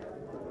thinking?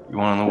 You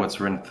want to know what's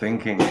Ren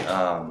thinking?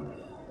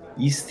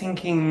 He's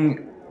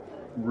thinking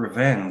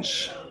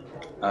revenge.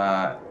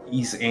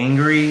 He's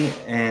angry,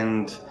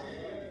 and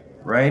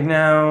right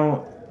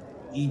now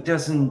he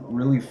doesn't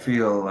really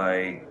feel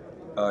like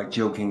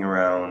joking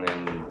around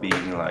and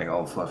being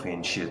all fluffy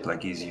and shit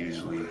like he's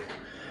usually.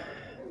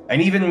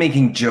 And even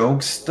making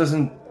jokes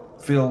doesn't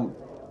feel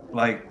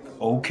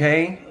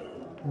okay.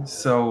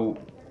 So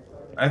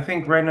I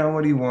think right now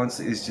what he wants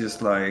is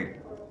just a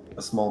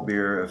a small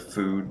beer, of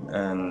food,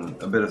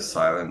 and a bit of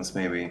silence,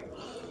 maybe.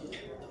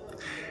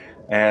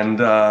 And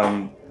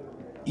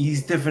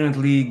he's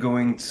definitely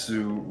going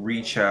to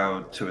reach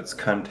out to its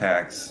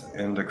contacts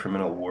in the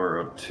criminal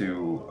world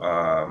to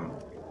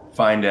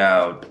find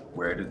out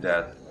where did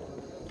that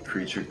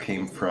creature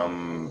came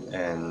from,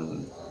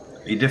 and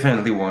he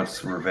definitely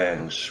wants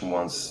revenge.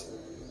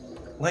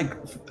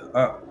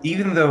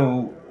 Even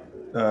though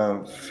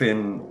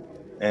Finn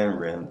and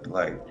Rin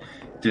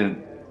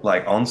didn't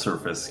on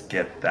surface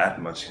get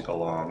that much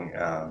along,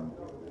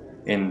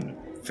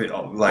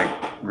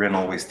 Rin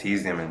always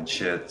teased him and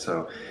shit.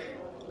 So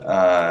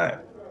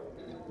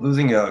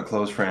losing a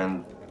close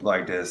friend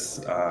like this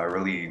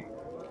really,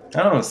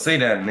 I don't know, say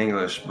that in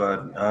English, but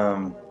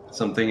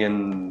something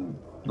in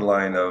the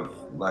line of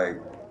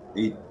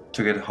he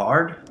took it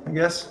hard, I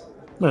guess.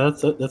 No,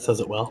 that says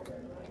it well.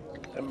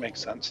 That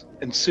makes sense.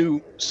 And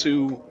Sue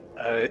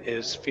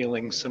is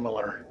feeling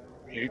similar.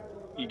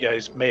 You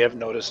guys may have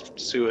noticed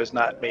Sue has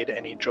not made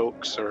any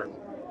jokes or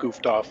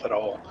goofed off at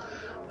all.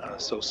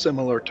 So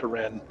similar to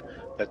Ren,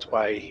 that's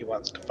why he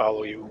wants to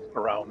follow you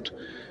around.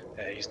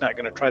 He's not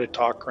going to try to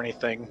talk or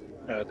anything.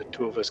 The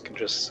two of us can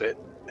just sit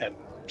and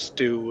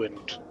stew and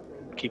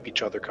keep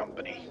each other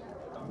company.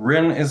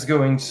 Rin is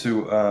going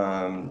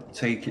to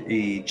take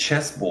a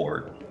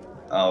chessboard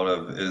out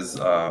of his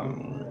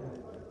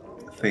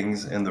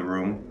things in the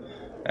room,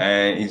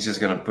 and he's just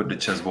going to put the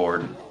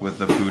chessboard with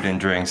the food and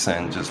drinks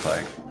and just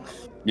play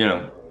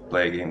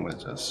a game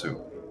with Sue.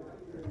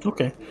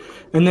 Okay.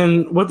 And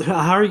then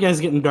how are you guys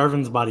getting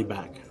Darvin's body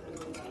back?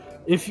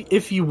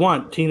 If you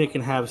want, Tina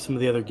can have some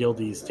of the other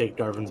guildies take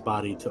Darvin's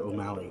body to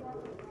O'Malley.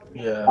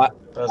 Yeah.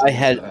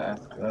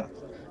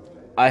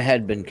 I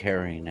had been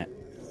carrying it.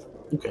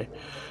 Okay.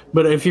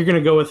 But if you're going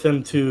to go with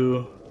them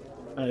to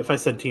if I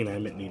said Tina, I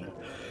meant Nina.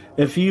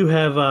 If you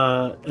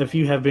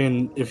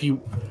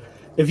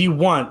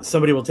want,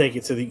 somebody will take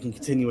it so that you can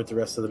continue with the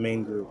rest of the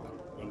main group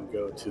and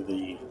go to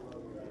the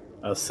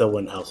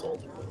Selwyn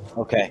household.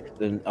 Okay,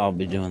 then I'll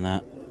be doing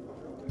that.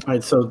 All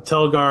right, so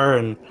Telgar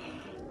and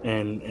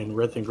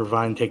Rith and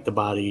Gravine take the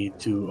body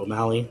to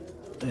O'Malley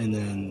and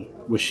then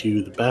wish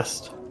you the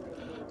best.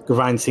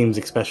 Gravine seems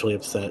especially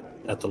upset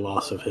at the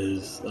loss of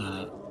his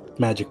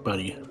magic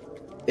buddy.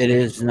 It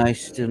is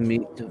nice to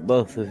meet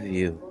both of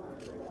you.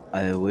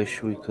 I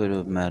wish we could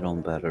have met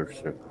on better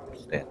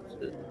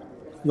circumstances.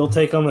 You'll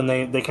take them, and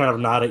they kind of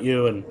nod at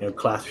you and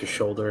clasp your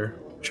shoulder,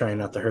 trying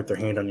not to hurt their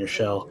hand on your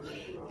shell.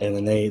 And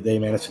then they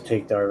manage to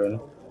take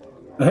Darvin.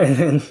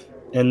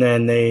 and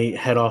then they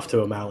head off to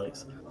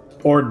O'Malley's.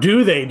 Or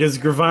do they? Does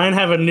Gravine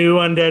have a new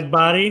undead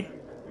body?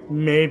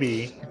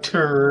 Maybe.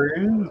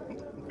 True.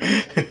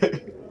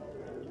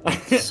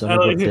 Son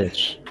of a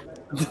bitch.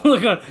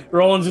 Look on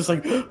Roland's just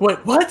like,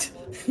 what?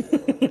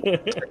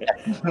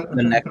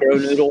 The necro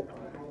noodle.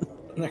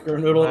 Necro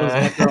noodle is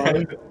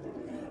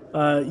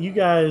necro. You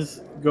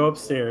guys go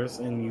upstairs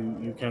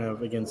and you kind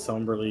of again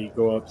somberly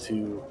go up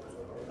to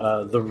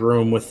the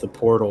room with the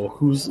portal.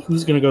 Who's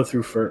gonna go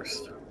through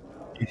first?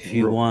 If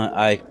you want,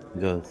 I can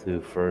go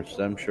through first.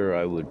 I'm sure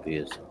I would be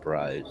a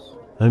surprise.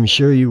 I'm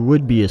sure you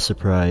would be a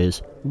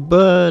surprise,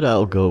 but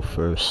I'll go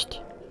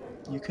first.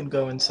 You can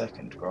go in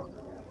second, Grok.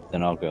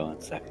 Then I'll go in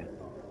second.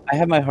 I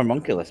have my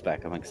homunculus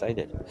back. I'm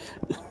excited.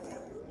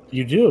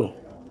 You do,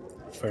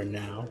 for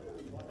now.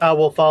 I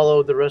will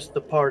follow the rest of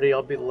the party.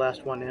 I'll be the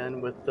last one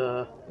in with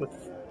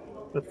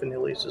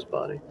Vanillius'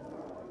 body.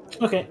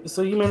 Okay,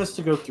 so you managed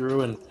to go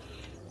through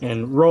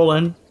and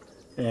Roland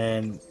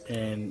and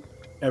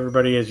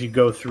everybody, as you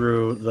go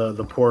through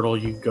the portal,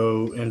 you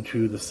go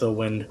into the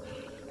Sylwind,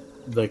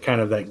 the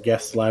kind of that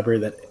guest library,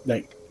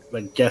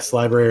 that guest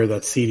library or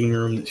that seating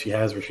room that she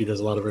has where she does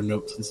a lot of her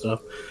notes and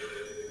stuff.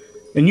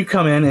 And you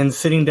come in, and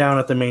sitting down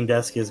at the main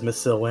desk is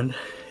Miss Sylwind,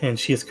 and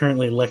she is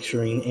currently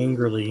lecturing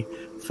angrily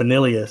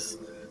Vanillius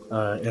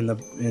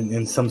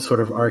in some sort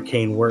of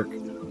arcane work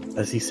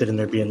as he's sitting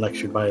there being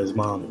lectured by his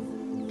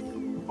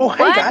mom. Oh,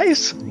 hey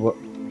guys! What?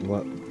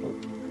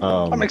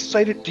 I'm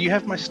excited. Do you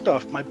have my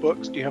stuff? My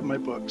books? Do you have my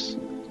books?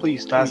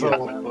 Please tell me you have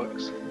my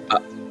books.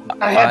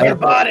 I have your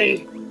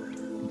body!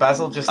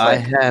 Basil just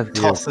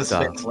tosses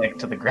Finn's leg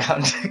to the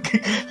ground.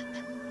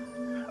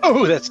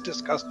 Oh, that's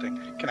disgusting.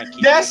 Can I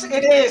keep Yes,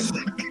 it is!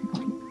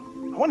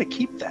 I want to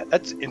keep that.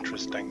 That's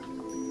interesting.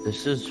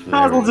 This is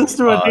Basil just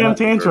threw a damn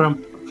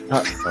tantrum.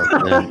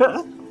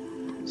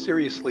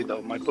 Seriously,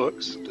 though, my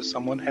books. Does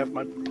someone have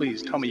my...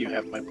 Please, tell me you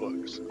have my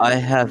books. I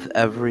have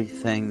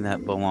everything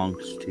that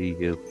belongs to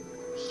you.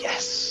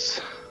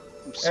 Yes!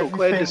 I'm so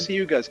glad to see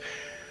you guys.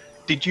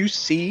 Did you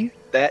see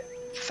that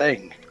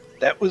thing?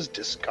 That was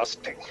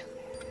disgusting.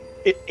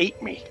 It ate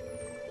me.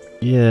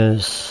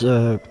 Yes,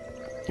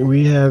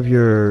 we have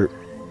your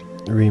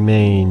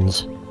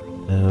remains.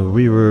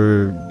 We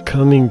were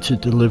coming to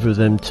deliver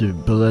them to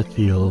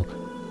Belethiel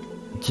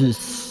to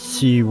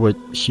see what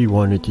she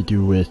wanted to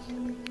do with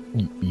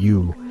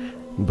you.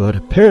 But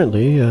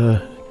apparently,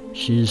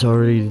 she's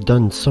already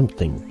done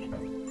something.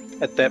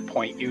 At that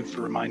point, you've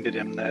reminded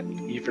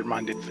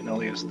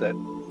Vanillius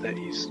that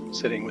he's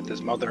sitting with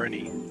his mother, and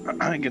he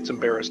gets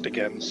embarrassed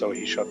again, so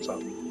he shuts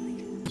up.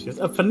 She goes,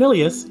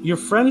 Phanilius, your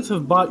friends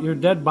have bought your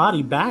dead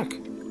body back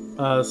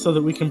so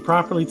that we can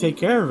properly take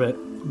care of it.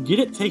 Get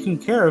it taken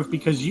care of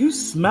because you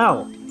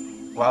smell.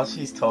 While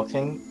she's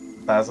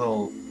talking,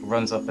 Basil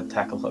runs up and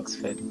tackle hooks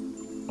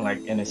Finn,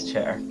 like in his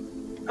chair,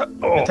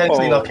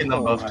 potentially knocking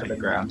them both to the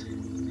ground.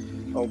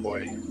 Oh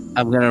boy!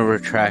 I'm gonna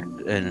retract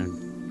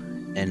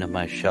into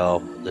my shell,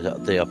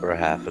 the upper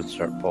half, and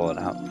start pulling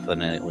out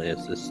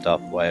Phanilius'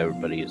 stuff while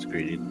everybody is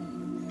greeting.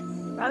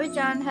 Robbie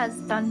John has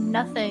done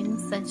nothing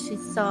since she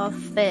saw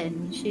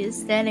Finn. She is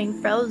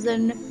standing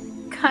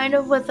frozen, kind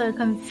of with a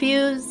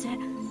confused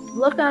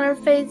look on her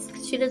face.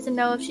 She doesn't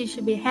know if she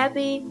should be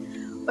happy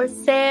or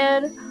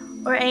sad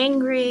or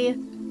angry,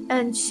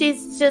 and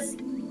she's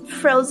just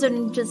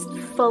frozen, just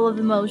full of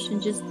emotion,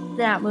 just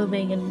not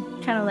moving,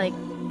 and kind of like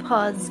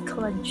paws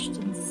clenched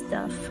and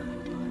stuff.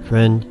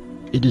 Friend,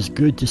 it is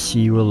good to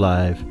see you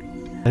alive.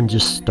 I'm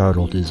just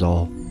startled is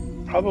all.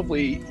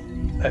 Probably,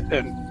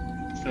 and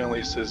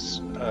Phanilius is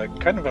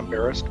kind of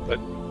embarrassed, but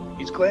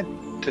he's glad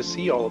to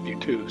see all of you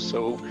too,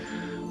 so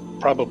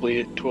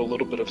probably to a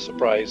little bit of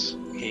surprise,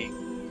 he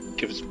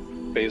gives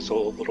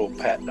Basil a little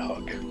pat and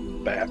hug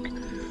back,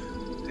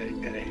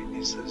 and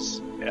he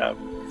says, yeah,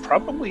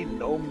 probably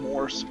no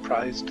more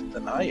surprised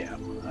than I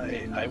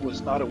am. I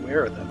was not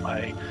aware that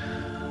my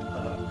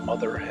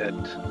mother had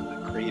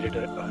created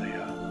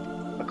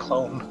a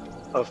clone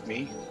of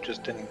me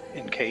just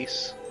in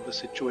case of a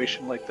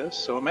situation like this.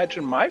 So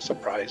imagine my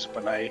surprise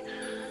when I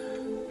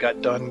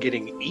got done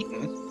getting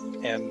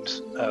eaten and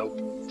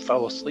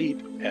fell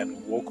asleep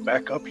and woke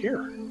back up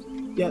here.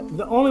 Yeah,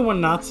 the only one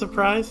not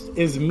surprised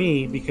is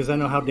me because I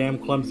know how damn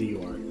clumsy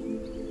you are,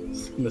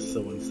 Miss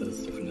Sylvan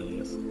says to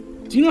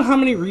Phanilius. Do you know how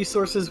many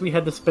resources we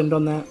had to spend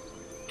on that?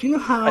 Do you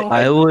know how...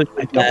 I would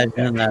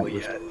imagine that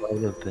was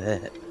quite a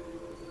bit.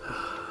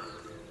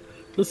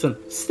 Listen,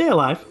 stay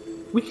alive.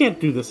 We can't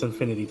do this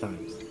infinity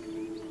times.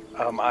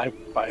 I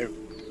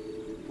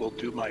will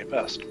do my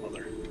best,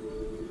 Mother.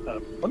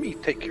 Let me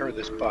take care of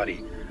this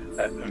body.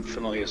 And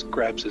Phanilius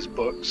grabs his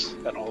books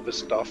and all of his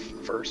stuff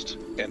first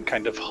and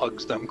kind of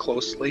hugs them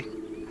closely,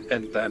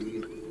 and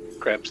then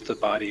grabs the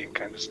body and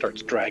kind of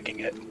starts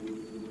dragging it.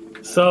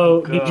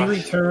 So, did you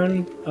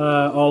return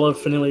all of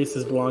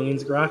Phanilius'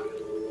 belongings, Grok?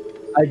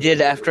 I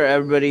did, after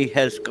everybody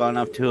has gone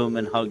up to him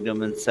and hugged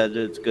him and said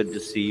it's good to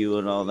see you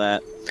and all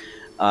that.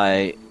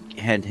 I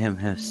hand him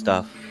his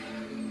stuff,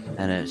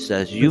 and it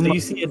says, You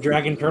see a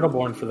dragon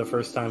turtleborn for the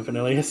first time,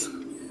 Phanilius.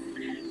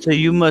 So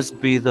you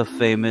must be the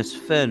famous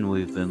Finn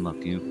we've been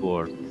looking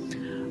for.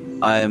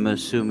 I am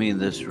assuming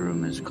this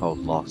room is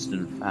called Lost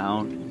and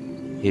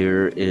Found.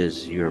 Here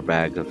is your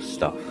bag of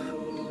stuff.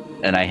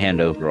 And I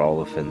hand over all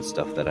the Finn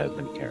stuff that I've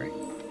been carrying.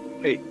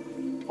 Wait,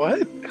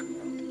 what?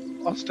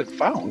 Lost and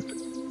Found?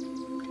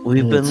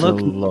 We've been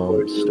looking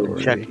for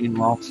checking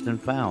Lost and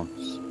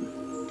Founds.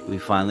 We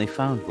finally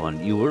found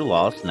one. You were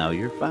lost, now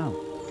you're found.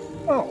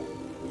 Oh,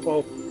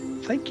 well,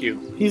 thank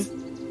you. He's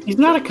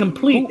not a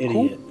complete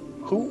idiot.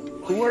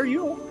 Who are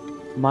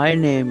you? My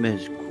name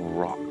is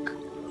Grok.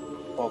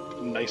 Well,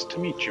 nice to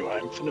meet you.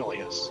 I'm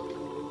Phanilius.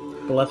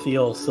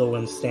 Belethiel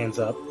Sylvan stands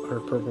up, her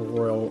purple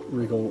royal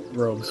regal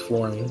robes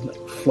flowing.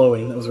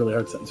 That was a really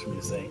hard sentence for me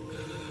to say.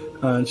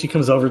 And she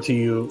comes over to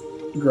you,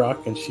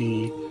 Grok, and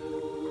she,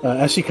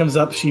 as she comes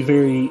up, she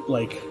very,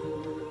 like,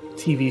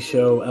 TV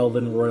show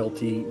elven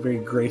royalty, very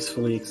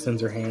gracefully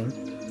extends her hand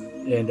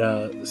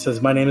and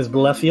says, My name is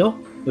Belethiel.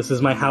 This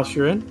is my house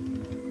you're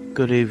in.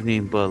 Good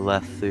evening,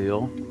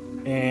 Belethiel.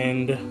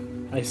 And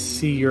I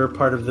see you're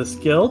part of this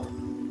guild.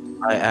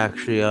 I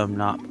actually am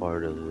not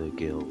part of the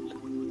guild.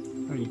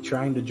 Are you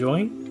trying to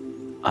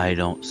join? I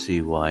don't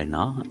see why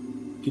not.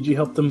 Did you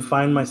help them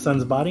find my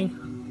son's body?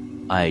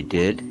 I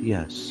did,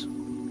 yes.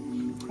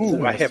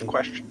 Ooh, I have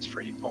questions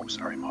for you. Oh,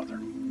 sorry, Mother.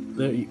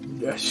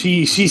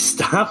 She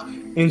stops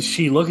and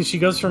she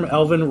goes from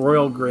elven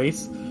royal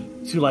grace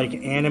to like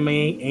anime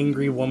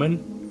angry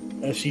woman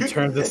as she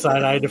turns a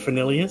side eye to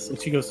Phanilius and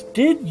she goes,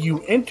 Did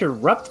you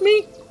interrupt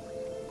me?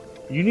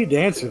 You need to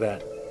answer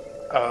that.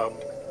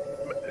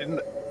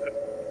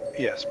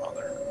 Yes,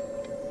 Mother.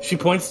 She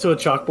points to a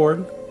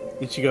chalkboard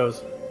and she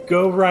goes,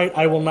 Go right,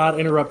 I will not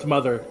interrupt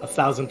Mother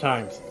 1,000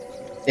 times.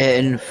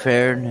 In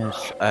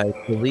fairness, I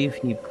believe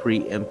he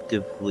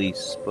preemptively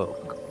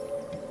spoke.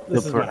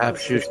 It's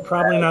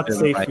probably not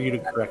safe for you to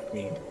correct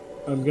me.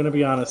 I'm going to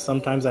be honest,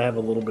 sometimes I have a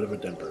little bit of a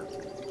temper.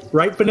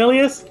 Right,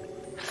 Phanilius?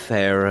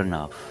 Fair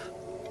enough.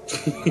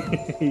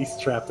 He's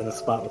trapped in a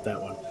spot with that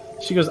one.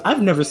 She goes,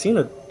 I've never seen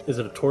is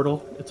it a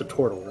turtle? It's a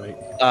turtle, right?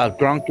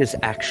 Gronk is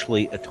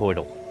actually a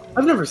turtle.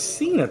 I've never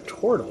seen a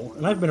turtle,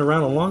 and I've been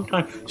around a long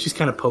time. She's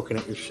kind of poking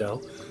at your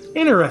shell.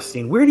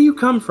 Interesting. Where do you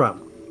come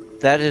from?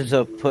 That is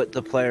a put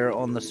the player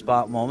on the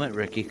spot moment,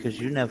 Ricky, because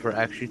you never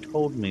actually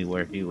told me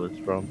where he was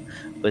from.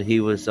 But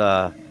he was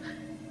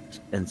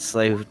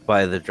enslaved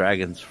by the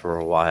dragons for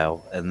a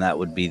while, and that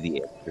would be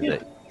the answer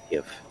that you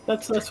give.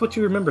 That's what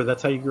you remember.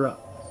 That's how you grew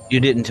up. You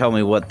didn't tell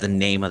me what the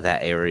name of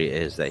that area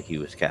is that he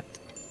was kept.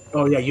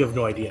 Oh, yeah, you have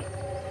no idea.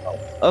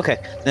 Okay,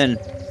 then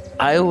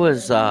I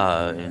was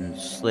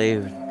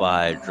enslaved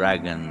by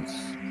dragons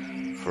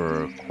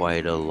for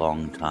quite a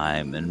long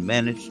time and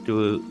managed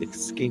to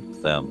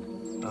escape them.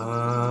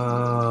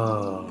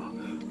 Oh,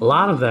 a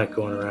lot of that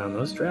going around.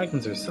 Those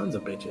dragons are sons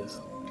of bitches.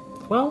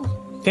 Well,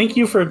 thank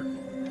you for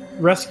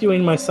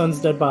rescuing my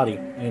son's dead body,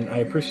 and I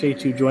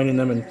appreciate you joining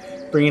them and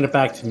bringing it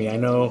back to me. I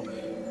know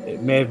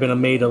it may have been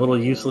made a little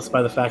useless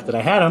by the fact that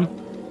I had him,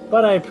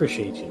 but I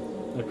appreciate you.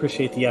 I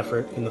appreciate the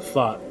effort and the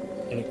thought,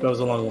 and it goes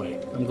a long way.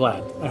 I'm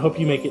glad. I hope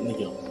you make it in the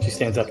guild. She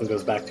stands up and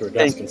goes back to her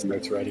desk and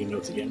starts writing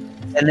notes again.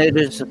 And it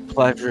is a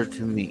pleasure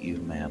to meet you,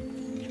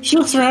 ma'am. She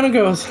looks around and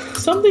goes,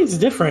 something's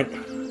different.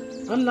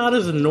 I'm not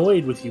as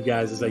annoyed with you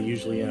guys as I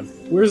usually am.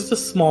 Where's the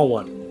small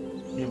one?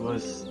 He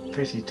was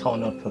pretty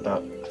torn up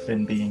about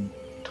Finn being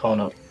torn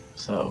up,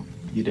 so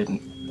you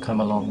didn't come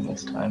along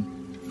this time.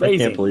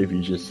 Crazy. I can't believe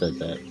you just said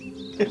that.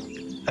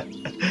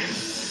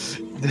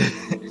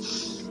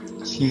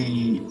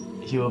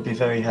 He will be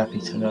very happy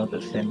to know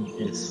that Finn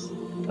is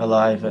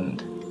alive,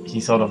 and he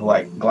sort of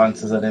like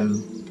glances at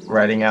him,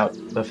 writing out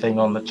the thing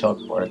on the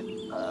chalkboard.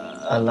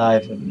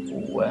 Alive and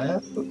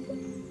well?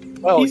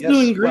 Well, He's yes,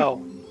 doing great.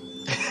 well.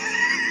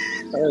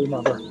 Sorry,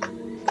 mother.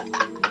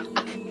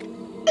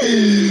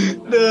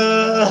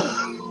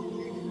 No.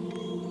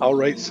 I'll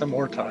write some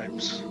more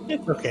times.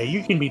 It's okay.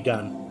 You can be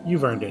done.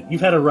 You've earned it.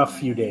 You've had a rough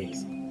few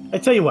days. I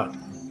tell you what.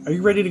 Are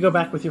you ready to go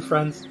back with your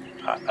friends?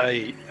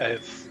 I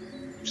have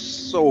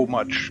so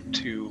much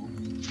to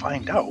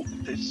find out.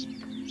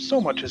 So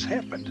much has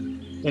happened.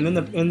 And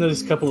in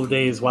those couple of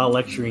days while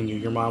lecturing you,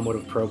 your mom would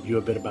have probed you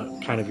a bit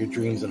about kind of your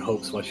dreams and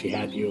hopes while she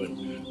had you,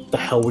 and what the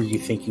hell were you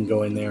thinking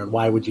going there, and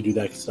why would you do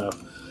that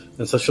stuff?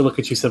 And so she'll look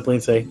at you simply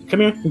and say, come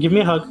here and give me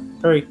a hug.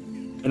 Hurry.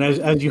 And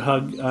as you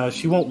hug,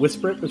 she won't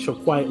whisper it, but she'll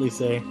quietly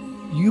say,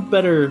 you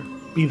better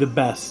be the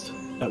best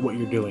at what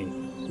you're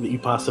doing that you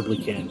possibly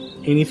can.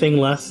 Anything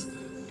less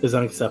is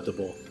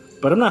unacceptable.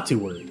 But I'm not too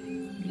worried.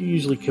 You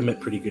usually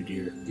commit pretty good to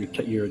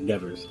your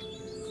endeavors.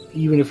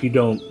 Even if you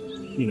don't,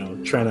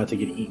 try not to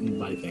get eaten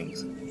by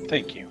things.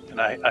 Thank you.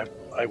 And I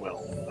will.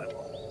 I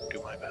will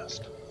do my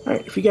best. All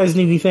right. If you guys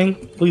need anything,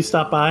 please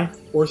stop by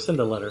or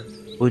send a letter.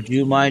 Would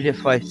you mind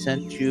if I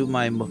sent you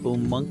my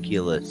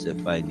homunculus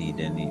if I need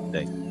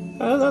anything?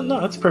 No,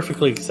 that's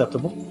perfectly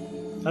acceptable.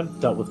 I've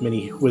dealt with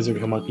many wizard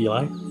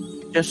homunculi.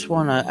 Just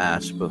want to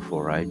ask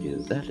before I do.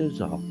 That is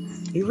all.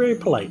 You're very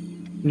polite.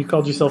 You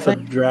called yourself a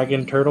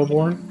dragon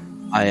turtleborn?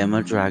 I am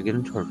a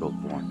dragon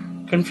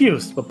turtleborn.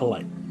 Confused, but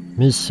polite.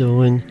 Miss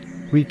Silwen,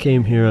 we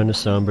came here on a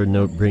somber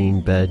note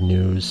bringing bad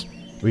news.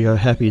 We are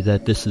happy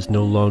that this is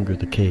no longer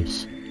the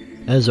case.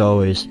 As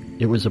always,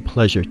 it was a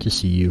pleasure to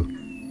see you.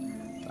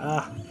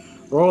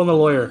 Roland the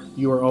lawyer,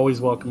 you are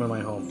always welcome in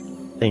my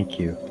home. Thank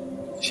you.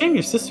 Shame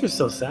your sister's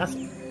so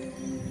sassy.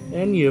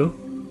 And you,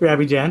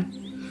 Rabbi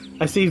Jan.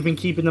 I see you've been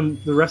keeping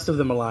the rest of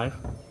them alive.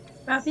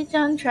 Rabbi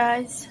Jan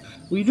tries.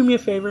 Will you do me a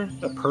favor?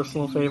 A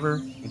personal favor?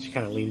 And she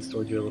kind of leans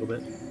towards you a little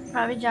bit.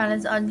 Rabbi Jan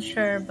is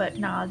unsure, but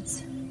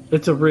nods.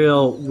 It's a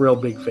real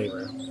big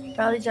favor.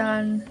 Rabbi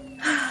Jan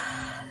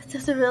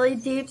does a really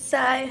deep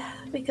sigh,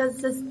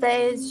 because this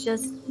day is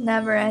just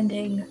never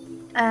ending.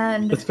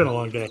 And it's been a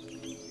long day.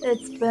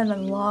 It's been a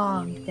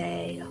long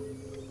day.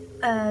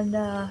 And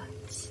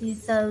she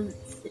says,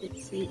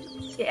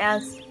 she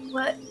asks,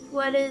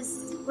 what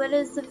is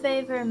the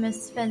favor,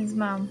 Miss Finn's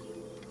mom?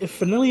 If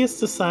Fenilius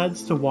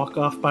decides to walk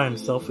off by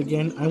himself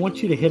again, I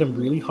want you to hit him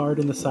really hard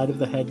in the side of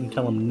the head and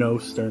tell him no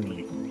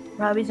sternly.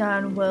 Rabbi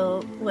Jan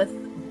will, with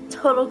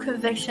total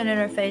conviction in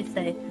her face,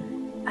 say,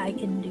 I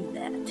can do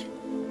that.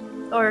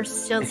 Or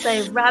she'll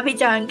say, Rabbi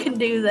Jan can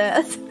do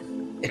that.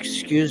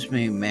 Excuse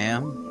me,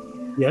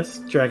 ma'am. Yes,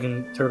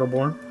 Dragon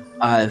Turtleborn?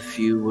 If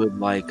you would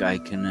like, I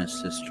can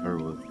assist her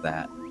with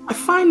that. I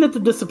find that the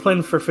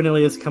discipline for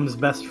Fenilius comes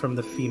best from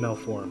the female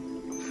form.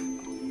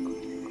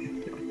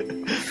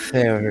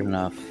 Fair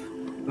enough.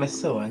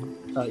 Miss Silwen?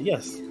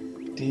 Yes.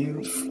 Do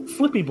you...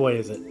 Flippy boy,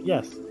 is it?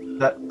 Yes.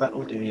 That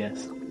will do,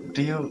 yes.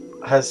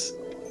 Has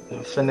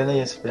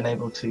Fenilius been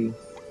able to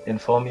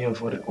inform you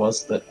of what it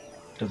was that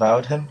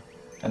devoured him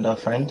and our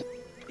friend?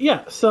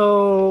 Yeah,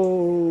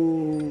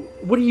 so...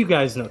 What do you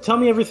guys know? Tell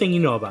me everything you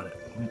know about it.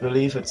 We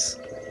believe it's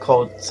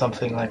called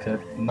something like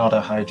not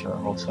a Hydra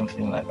or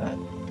something like that.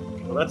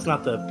 Well, that's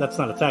not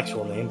its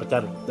actual name, but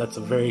that's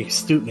a very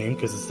astute name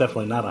because it's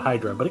definitely not a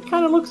Hydra. But it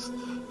kind of looks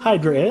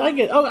Hydra. I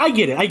get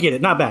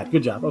it. Not bad.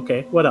 Good job.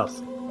 Okay, what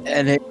else?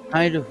 And it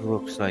kind of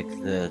looks like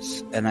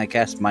this. And I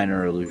cast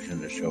Minor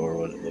Illusion to show her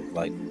what it looked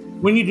like.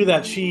 When you do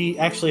that, she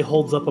actually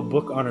holds up a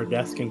book on her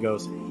desk and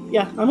goes,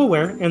 "Yeah, I'm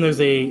aware." And there's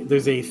a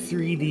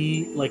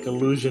 3D like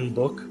illusion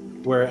book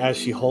where, as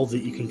she holds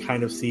it, you can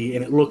kind of see,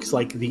 and it looks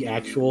like the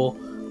actual,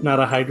 not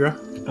a Hydra.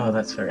 Oh,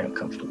 that's very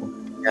uncomfortable.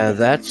 Yeah,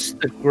 that's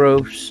the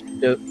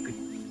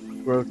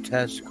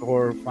grotesque,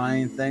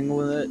 horrifying thing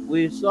with it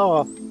we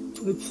saw.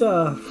 It's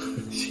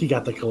she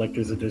got the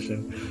collector's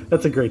edition.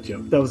 That's a great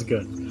joke. That was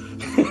good.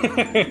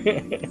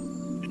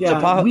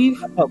 Yeah,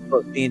 we've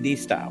D&D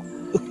style.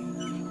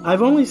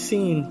 I've never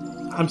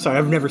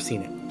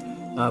seen it.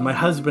 My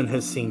husband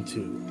has seen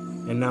 2,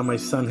 and now my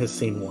son has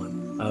seen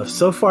 1.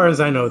 So far as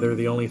I know, they're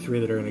the only 3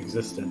 that are in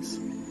existence.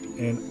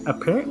 and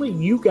apparently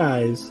you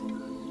guys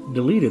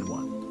deleted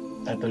one.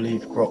 I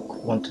believe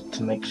Grok wanted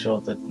to make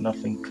sure that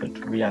nothing could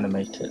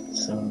reanimate it,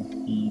 so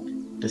he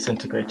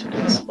disintegrated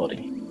its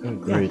body. Oh,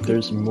 great.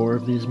 There's more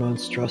of these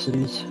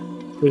monstrosities?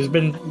 There's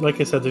been, like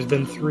I said, there's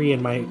been 3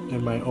 in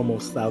my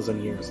almost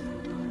 1,000 years.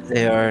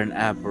 They are an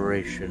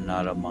aberration,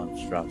 not a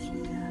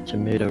monstrosity.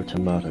 Tomato.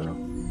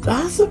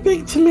 That's a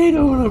big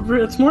tomato.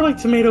 It's more like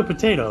tomato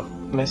potato.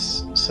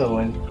 Miss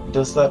Selwyn,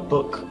 does that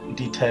book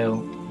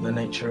detail the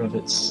nature of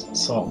its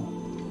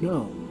song?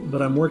 No,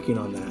 but I'm working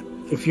on that.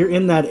 If you're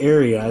in that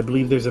area, I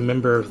believe there's a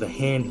member of the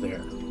Hand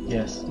there.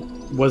 Yes.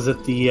 Was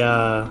it the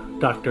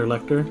Dr.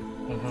 Lecter?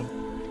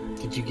 Mm-hmm.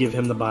 Did you give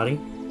him the body?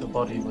 The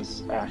body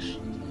was ash.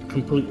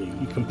 Completely.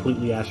 You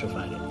completely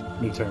ashified it.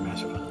 New term,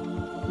 ashified.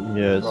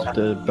 Yes,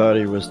 the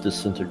body was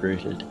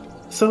disintegrated.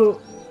 So,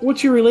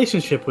 what's your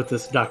relationship with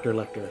this Dr.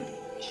 Lecter?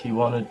 He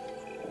wanted...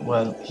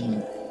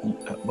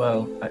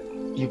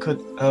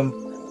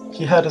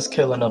 he had us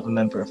kill another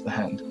member of the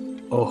Hand.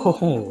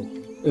 Oh,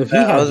 if he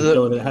had to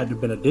kill it, it had to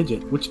have been a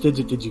digit. Which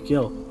digit did you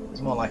kill? It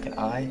was more like an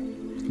eye.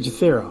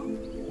 Jethero.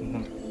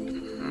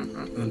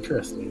 Mm-hmm.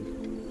 Interesting.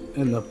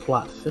 And the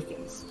plot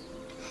thickens.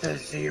 A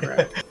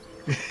 0.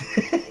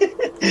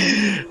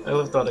 I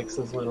love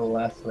Donix's little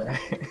laugh there.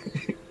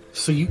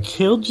 So you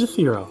killed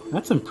Jethero.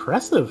 That's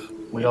impressive.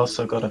 We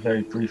also got a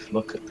very brief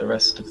look at the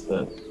rest of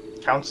the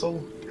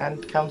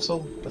Hand Council,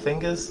 the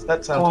Fingers.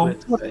 That sounds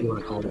weird to what say. do you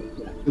want to call it?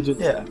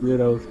 Yeah.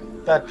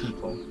 Weirdos. Bad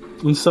people.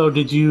 And so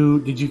did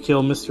you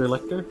kill Mr.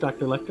 Lecter,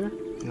 Dr. Lecter?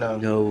 No.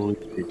 No, we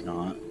did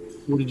not.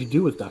 What did you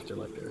do with Dr.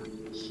 Lecter?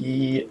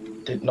 He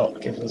did not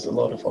give us a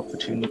lot of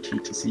opportunity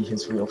to see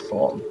his real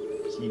form.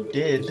 He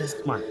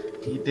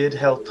did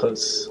help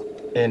us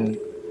in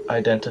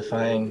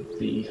identifying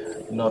the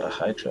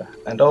Nodahydra.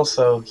 And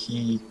also,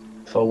 he,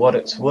 for what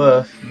it's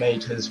worth,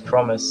 made his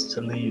promise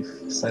to leave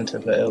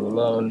Centrevale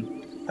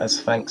alone as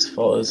thanks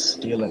for us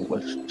dealing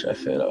with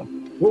Jethero.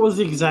 What was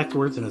the exact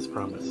words in his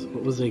promise?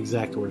 What was the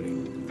exact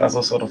wording?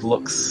 Basil sort of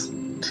looks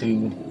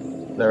to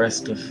the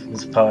rest of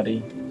his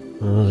party.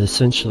 Well,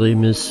 essentially,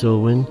 Ms.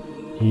 Selwyn,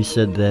 he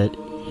said that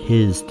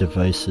his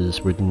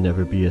devices would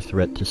never be a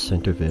threat to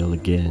Centrevale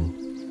again.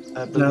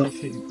 I believe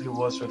he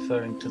was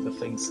referring to the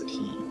things that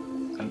he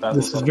and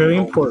Basil. This is very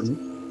important,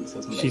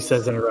 she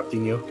says,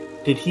 interrupting you.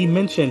 Did he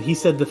mention, he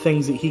said the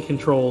things that he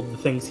controlled, the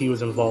things he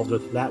was involved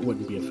with, that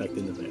wouldn't be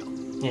affecting the Veil?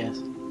 Yes.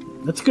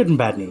 That's good and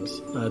bad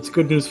news. It's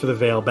good news for the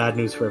Veil, bad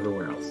news for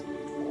everywhere else.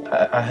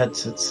 I had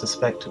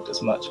suspected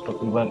as much,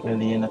 but we weren't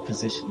really in a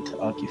position to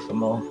argue for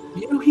more.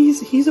 You know,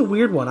 he's a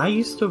weird one. I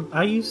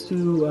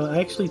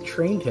actually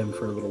trained him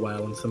for a little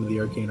while in some of the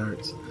arcane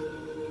arts.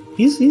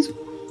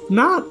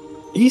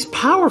 He's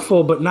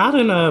powerful, but not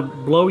in a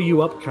blow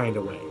you up kind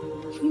of way.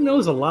 He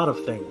knows a lot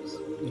of things,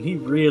 and he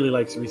really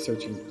likes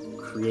researching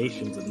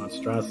creations and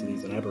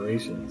monstrosities and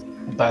aberrations.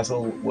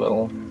 Basil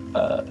will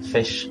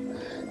fish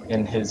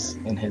in his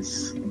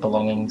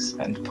belongings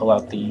and pull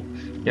out the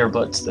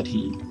earbuds that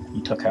he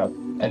took out,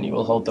 and he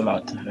will hold them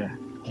out to her.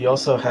 He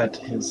also had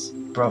his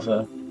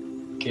brother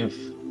give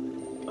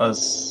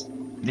us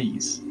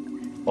these,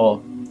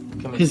 or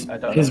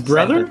his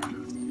brother?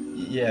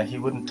 Yeah, he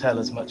wouldn't tell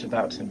us much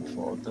about him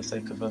for the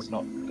sake of us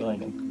not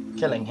going and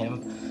killing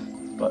him.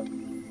 But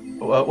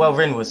well,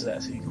 Rin was there,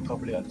 so you can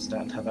probably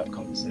understand how that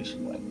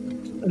conversation went.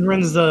 And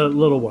Rin's the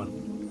little one.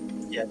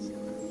 Yes.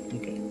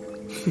 Okay.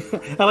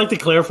 I like to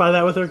clarify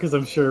that with her because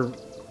I'm sure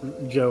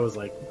Joe was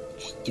like,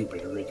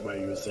 stupid, Rich, why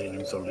you were saying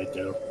him so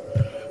little.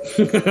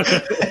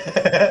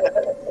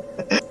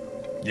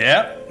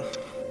 Yeah.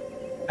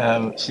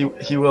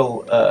 He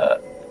will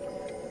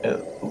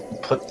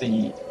put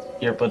the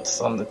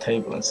earbuds on the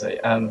table and say,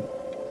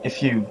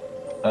 if you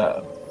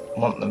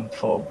want them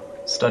for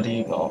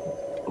studying or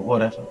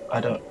whatever,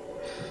 I don't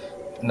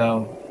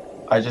know.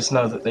 I just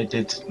know that they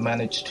did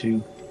manage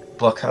to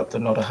block out the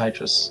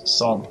Nodahydra's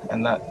song,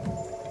 and that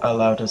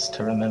allowed us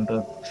to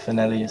remember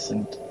Fenelius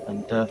and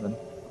Darvin,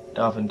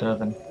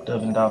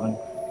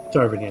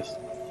 yes.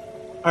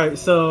 Alright,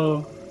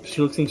 so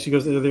she looks and she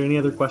goes, are there any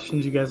other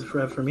questions you guys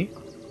have for me?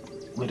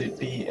 Would it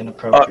be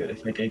inappropriate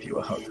if I gave you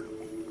a hug?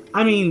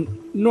 I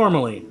mean,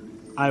 normally,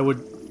 I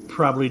would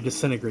probably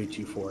disintegrate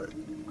you for it.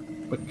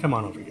 But come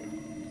on over here.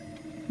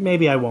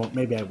 Maybe I won't,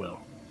 maybe I will.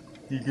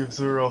 He gives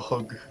her a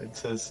hug and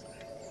says,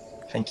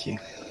 thank you.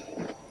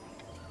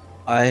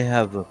 I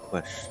have a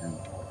question.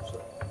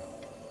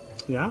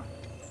 Yeah?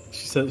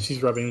 She says she's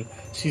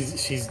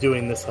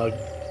doing this hug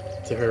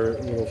to her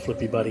little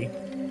flippy buddy.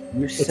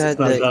 You said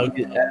that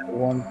at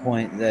one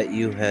point that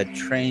you had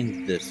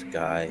trained this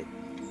guy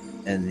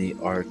in the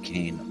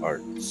arcane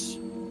arts.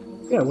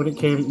 Yeah, when he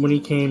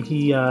came,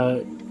 he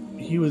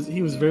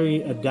was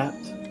very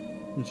adept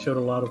and showed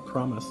a lot of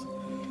promise.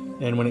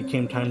 And when it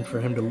came time for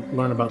him to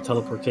learn about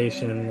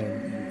teleportation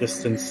and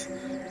distance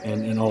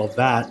and all of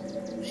that,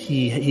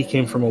 he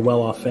came from a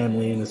well-off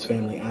family, and his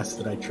family asked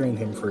that I train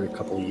him for a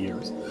couple of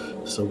years.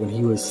 So when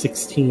he was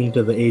 16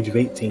 to the age of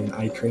 18,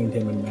 I trained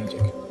him in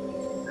magic.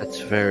 That's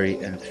very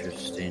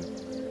interesting.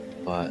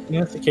 But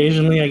yes,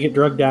 occasionally I get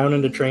drugged down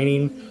into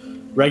training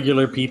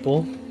regular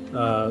people,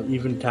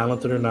 even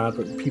talented or not,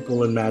 but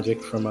people in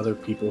magic from other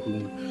people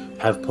who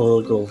have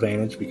political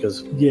advantage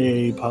because,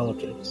 yay,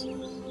 politics.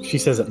 She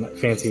says it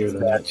fancier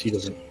than that. She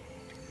doesn't.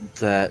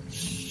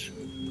 That's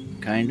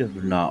kind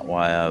of not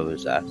why I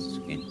was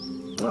asking.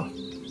 Oh.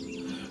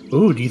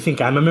 Ooh, do you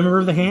think I'm a member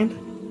of the Hand?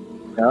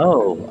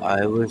 No,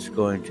 I was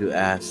going to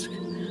ask,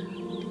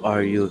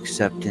 are you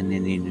accepting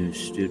any new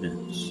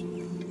students?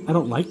 I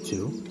don't like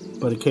to,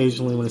 but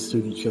occasionally when a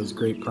student shows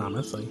great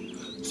promise, I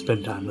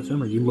spend time with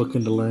them. Are you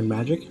looking to learn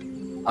magic?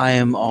 I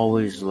am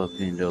always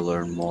looking to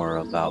learn more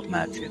about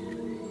magic.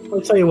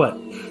 I'll tell you what.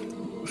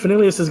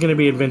 Phanilius is going to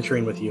be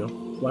adventuring with you.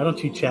 Why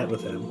don't you chat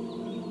with him?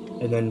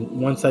 And then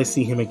once I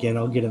see him again,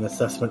 I'll get an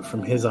assessment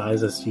from his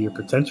eyes as to your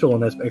potential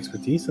and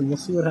expertise, and we'll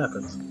see what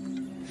happens.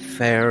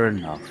 Fair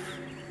enough.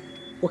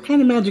 What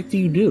kind of magic do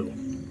you do?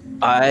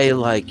 I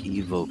like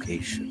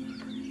evocation.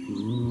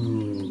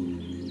 Ooh.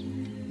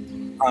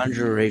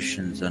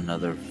 Conjuration's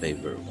another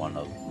favorite one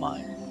of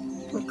mine.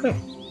 Okay.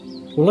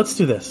 Well, let's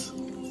do this.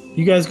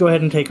 You guys go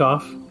ahead and take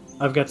off.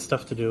 I've got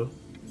stuff to do.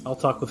 I'll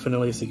talk with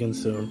Phanilius again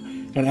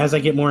soon. And as I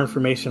get more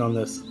information on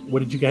this, what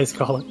did you guys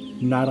call it?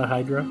 Not a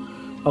Hydra?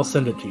 I'll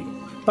send it to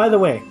you. By the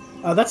way,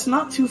 that's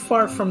not too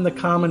far from the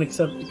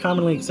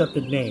commonly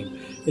accepted name.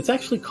 It's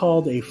actually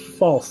called a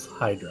false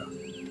Hydra.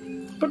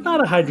 But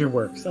not a Hydra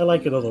works. I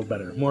like it a little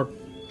better. More,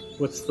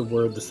 what's the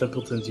word the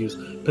simpletons use?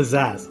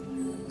 Pizzazz.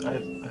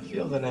 I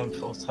feel the name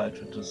false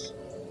Hydra does,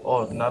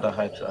 or not a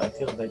Hydra. I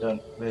feel they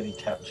don't really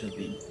capture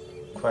the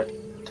quite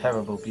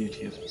terrible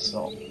beauty of the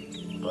song.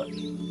 But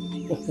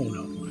oh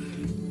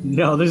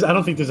no, I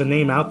don't think there's a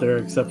name out there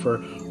except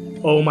for,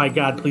 oh my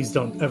God, please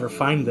don't ever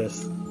find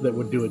this, that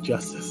would do it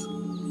justice.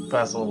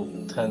 Basil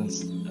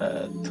turns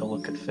to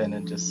look at Finn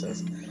and just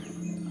says,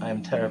 I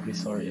am terribly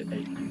sorry it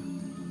ate you.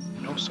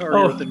 No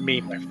sorrier than me,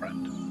 my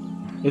friend.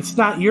 It's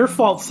not your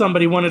fault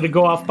somebody wanted to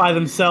go off by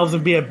themselves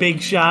and be a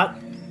big shot.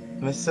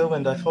 Miss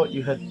Sylwind, I thought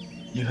you had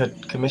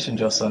commissioned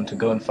your son to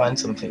go and find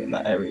something in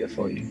that area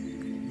for you.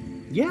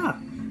 Yeah,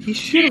 he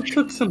should have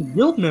took some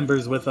guild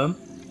members with him.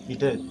 He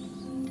did.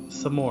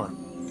 Some more.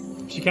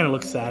 She kind of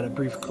looks sad. In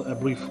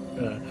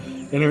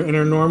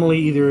her normally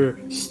either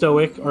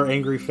stoic or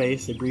angry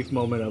face, a brief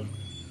moment of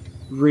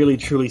really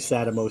truly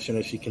sad emotion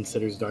as she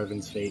considers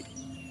Darvin's fate.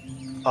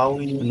 Are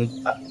we?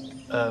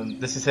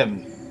 This is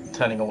him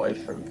turning away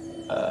from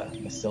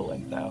Miss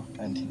Sylwind now,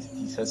 and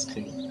he says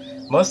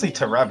mostly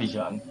to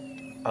Rabijan,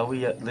 are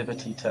we at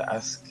liberty to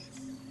ask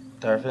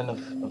Darvin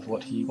of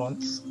what he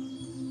wants?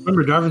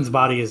 Remember, Darvin's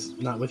body is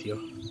not with you.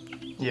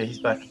 Yeah, he's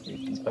back.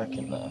 He's back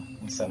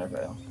in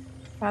Centrevale.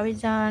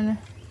 Rabijan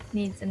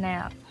needs a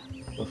nap.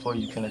 Before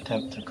you can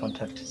attempt to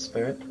contact his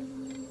spirit?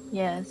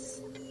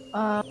 Yes.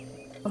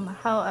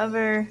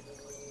 However,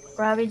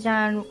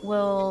 Rabijan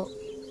will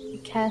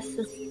cast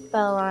a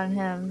spell on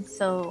him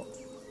so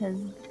his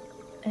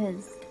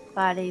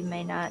body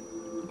may not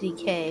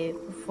decay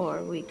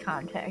before we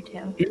contact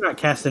him. You're not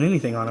casting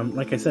anything on him.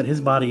 Like I said,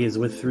 his body is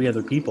with 3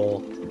 other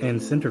people in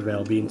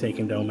Centrevale being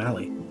taken to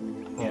O'Malley.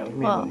 Yeah,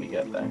 when we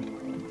get there.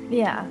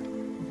 Yeah.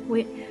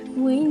 We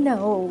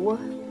know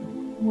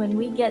when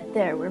we get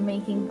there we're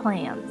making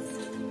plans.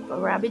 But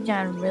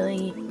Rabijan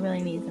really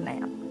needs a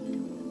nap.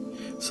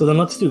 So then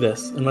let's do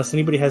this. Unless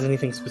anybody has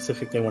anything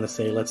specific they want to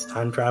say, let's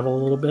time travel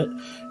a little bit.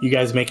 You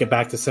guys make it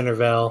back to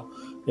Centrevale.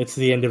 It's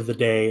the end of the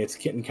day. It's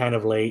getting kind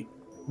of late.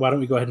 Why don't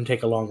we go ahead and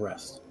take a long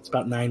rest? It's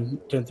about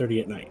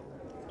 10:30 at night.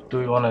 Do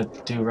we want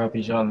to do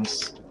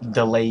Rabijan's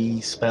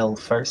delay spell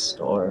first,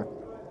 or?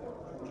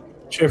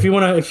 Sure,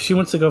 if she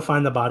wants to go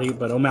find the body,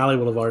 but O'Malley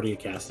will have already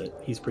cast it.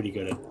 He's pretty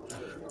good at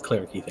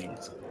cleric-y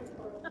things.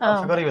 Oh.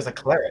 I forgot he was a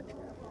cleric.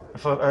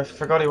 I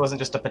forgot he wasn't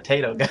just a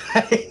potato guy.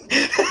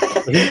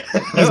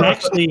 He's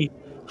actually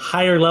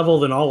higher level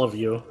than all of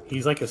you.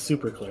 He's like a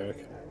super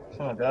cleric.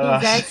 Oh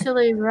gosh. He's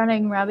actually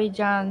running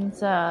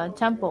Rabijan's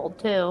temple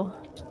too.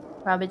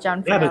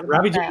 Rabijan. Yeah, but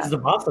Rabijan is the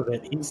boss of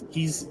it.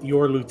 He's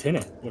your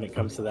lieutenant when it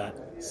comes to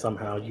that.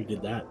 Somehow you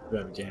did that,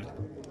 Rabijan.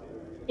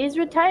 He's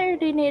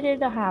retired. He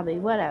needed a hobby.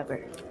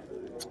 Whatever.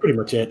 That's pretty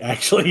much it,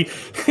 actually.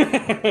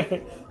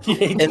 He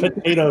hates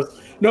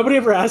potatoes. Nobody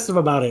ever asked him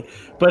about it,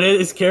 but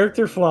his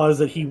character flaw is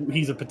that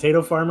he's a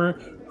potato farmer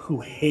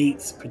who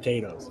hates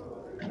potatoes.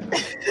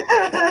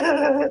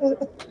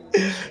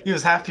 He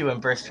was happy when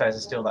Briss tried to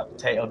steal that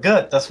potato.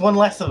 Good, that's one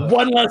less of it.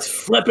 One less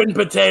flipping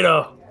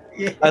potato.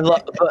 Yeah.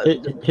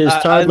 His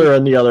toddler,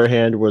 on the other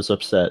hand, was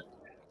upset.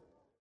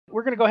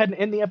 We're going to go ahead and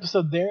end the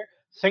episode there.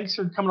 Thanks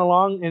for coming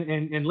along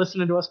and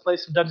listening to us play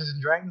some Dungeons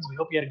and Dragons. We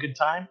hope you had a good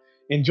time.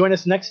 And join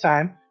us next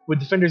time with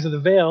Defenders of the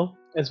Veil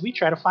as we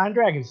try to find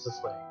dragons to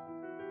slay.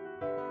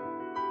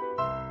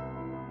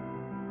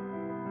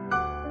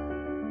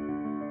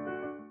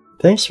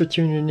 Thanks for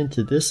tuning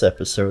into this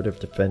episode of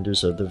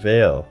Defenders of the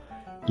Veil.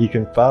 You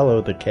can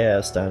follow the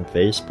cast on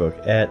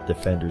Facebook at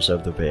Defenders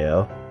of the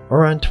Veil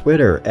or on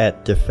Twitter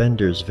at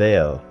Defenders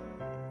Veil.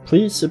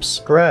 Please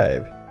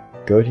subscribe.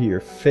 Go to your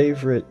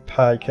favorite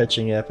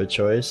podcatching app of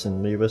choice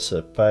and leave us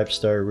a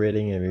 5-star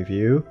rating and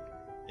review.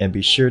 And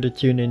be sure to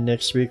tune in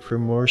next week for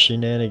more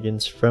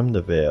shenanigans from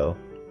the Veil.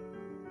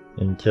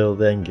 Until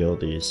then,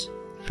 guildies,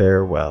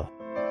 farewell.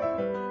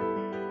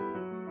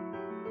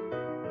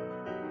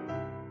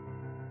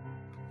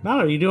 No,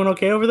 are you doing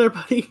okay over there,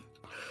 buddy?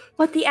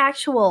 What the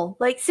actual?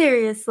 Like,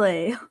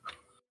 seriously.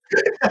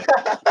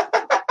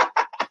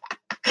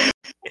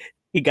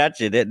 He got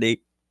you, didn't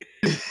he?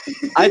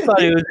 I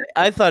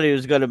thought he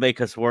was going to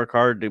make us work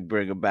hard to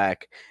bring him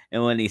back.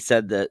 And when he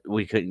said that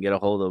we couldn't get a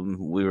hold of him,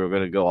 we were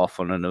going to go off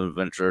on an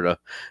adventure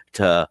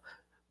to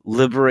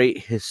liberate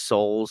his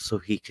soul so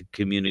he could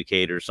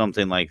communicate or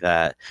something like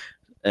that,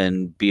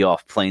 and be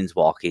off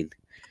planeswalking.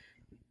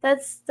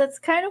 That's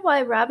kind of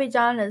why Robbie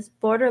John is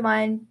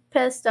borderline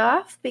pissed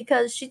off,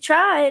 because she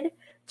tried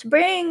to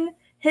bring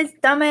his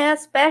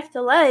dumbass back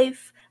to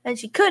life and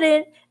she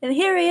couldn't, and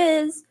here he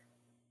is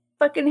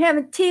fucking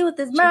having tea with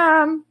his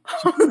mom.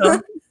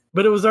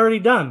 But it was already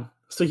done.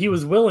 So he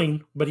was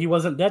willing, but he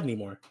wasn't dead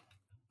anymore.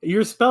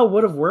 Your spell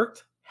would have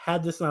worked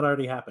had this not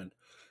already happened.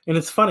 And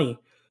it's funny,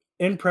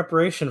 in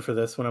preparation for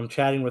this, when I'm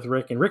chatting with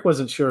Rick, and Rick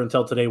wasn't sure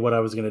until today what I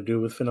was going to do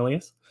with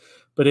Fenilius,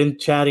 but in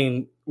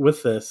chatting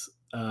with this,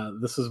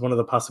 this was one of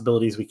the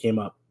possibilities we came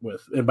up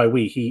with. And by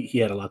we, he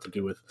had a lot to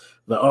do with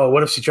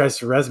what if she tries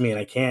to res me and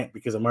I can't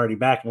because I'm already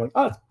back? And I'm like,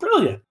 oh, it's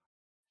brilliant.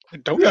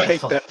 Don't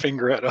shake that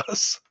finger at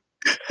us.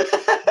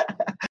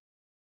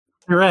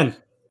 You're in.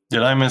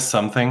 Did I miss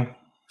something?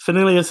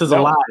 Fenilius is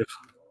alive.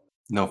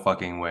 No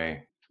fucking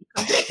way.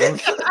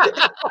 There's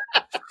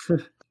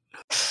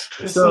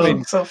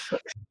something so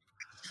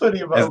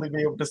funny about only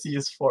being able to see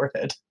his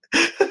forehead.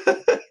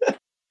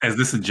 Is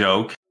this a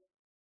joke?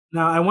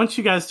 Now, I want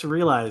you guys to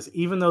realize,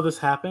 even though this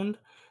happened,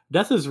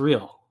 death is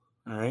real.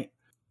 All right?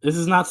 This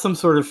is not some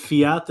sort of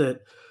fiat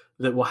that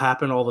will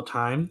happen all the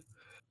time.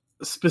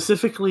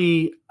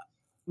 Specifically,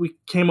 we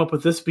came up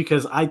with this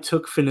because I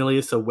took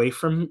Fenilius away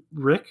from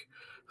Rick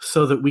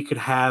so that we could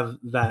have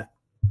that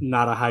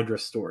not a Hydra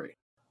story.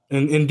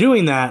 And in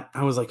doing that,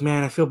 I was like,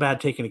 man, I feel bad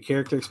taking a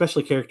character,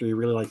 especially a character he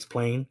really likes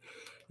playing.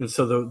 And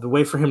so the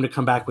way for him to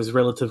come back was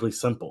relatively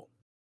simple.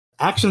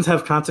 Actions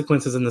have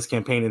consequences in this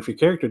campaign, and if your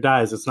character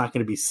dies, it's not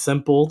going to be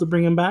simple to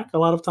bring him back a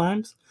lot of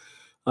times,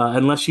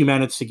 unless you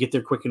manage to get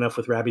there quick enough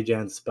with Rabbi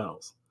Jan's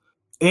spells.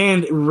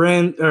 And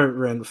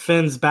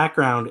Finn's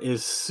background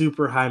is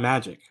super high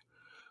magic.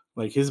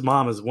 Like, his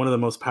mom is one of the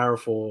most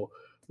powerful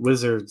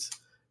wizards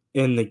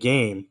in the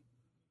game.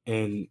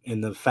 And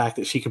the fact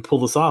that she could pull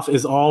this off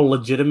is all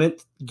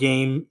legitimate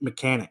game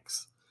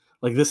mechanics.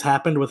 Like, this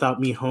happened without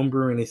me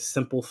homebrewing a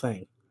simple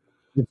thing.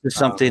 It's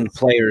something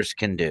players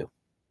can do.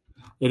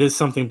 It is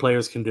something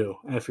players can do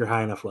if you're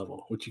high enough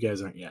level, which you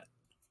guys aren't yet.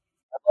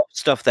 I love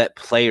stuff that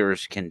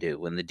players can do.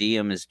 When the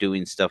DM is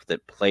doing stuff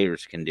that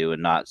players can do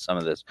and not some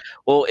of this.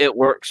 Well, it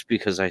works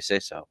because I say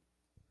so.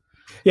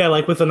 Yeah,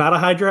 like with the Not a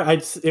Hydra,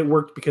 it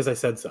worked because I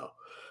said so.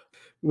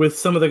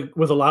 With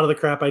a lot of the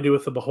crap I do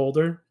with the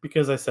Beholder,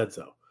 because I said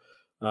so.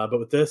 But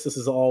with this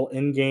is all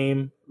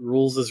in-game,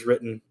 rules as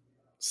written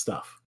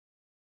stuff.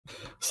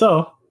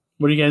 So,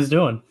 what are you guys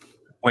doing?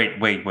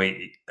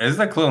 Wait. Is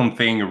the clone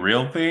thing a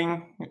real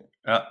thing?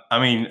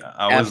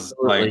 I was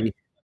like,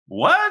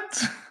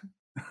 what?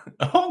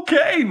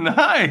 Okay,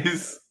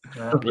 nice.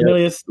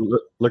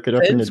 Look it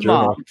up in the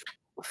journal.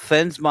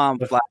 Finn's mom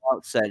flat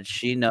out said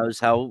she knows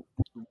how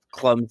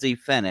clumsy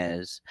Finn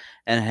is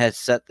and has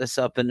set this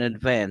up in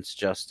advance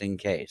just in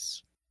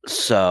case.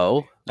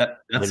 So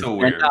that's so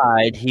weird.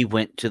 Died, he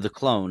went to the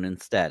clone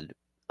instead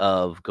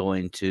of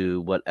going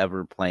to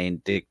whatever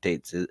plane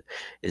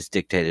is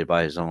dictated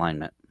by his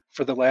alignment.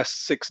 For the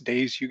last 6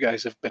 days, you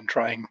guys have been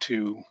trying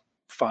to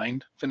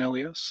find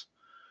Fenilius.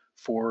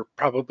 For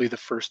probably the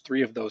first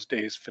 3 of those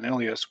days,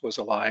 Fenilius was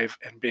alive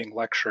and being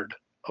lectured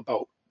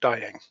about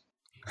dying.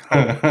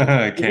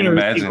 I can't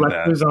imagine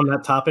lectures on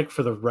that topic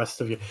for the rest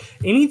of you.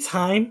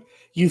 Anytime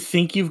you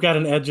think you've got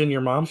an edge in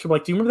your mom, she'll be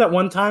like, do you remember that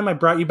one time I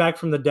brought you back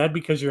from the dead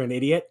because you're an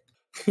idiot?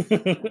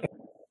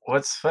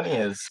 What's funny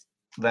is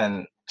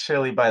then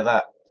surely by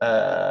that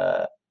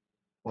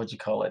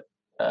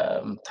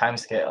time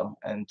scale,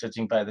 and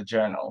judging by the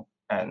journal,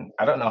 and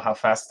I don't know how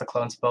fast the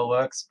clone spell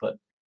works, but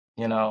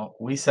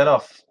we set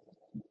off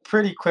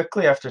pretty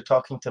quickly after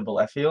talking to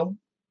Belethiel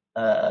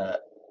to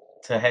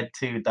head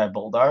to Digh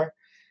Buldar.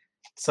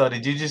 So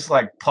did you just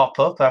pop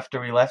up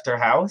after we left our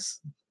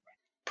house?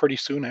 Pretty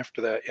soon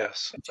after that,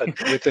 yes.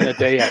 Within a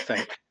day, I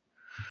think.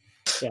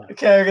 Yeah.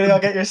 Okay, we're gonna go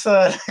get your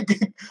son.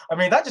 I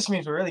mean, that just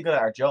means we're really good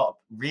at our job.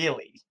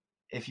 Really,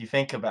 if you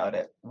think about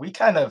it, we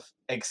kind of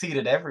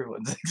exceeded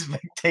everyone's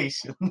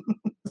expectations.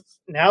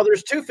 Now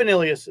there's 2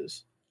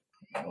 Feniliuses.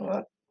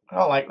 What? I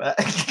don't like that.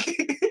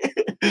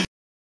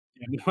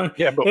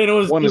 Yeah, but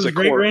one is a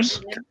corpse.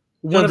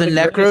 One of the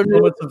greatest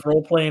moments of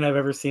role playing I've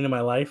ever seen in my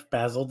life,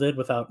 Basil did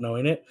without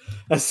knowing it.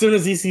 As soon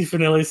as he sees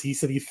Fenilius, he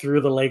said he threw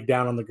the leg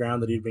down on the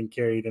ground that he'd been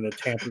carried in a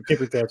temper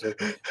tantrum,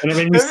 and it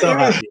made me so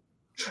happy.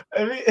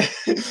 I mean,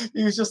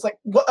 he was just like,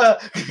 "What?"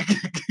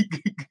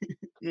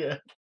 Yeah.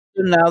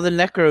 So now the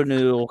Necro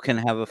Noodle can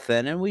have a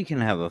Finn, and we can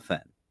have a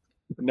Finn.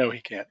 No,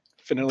 he can't.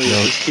 Fenilius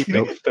is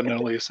keeping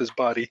Fenilius's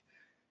body.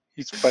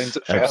 He finds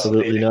it fascinating.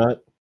 Absolutely not.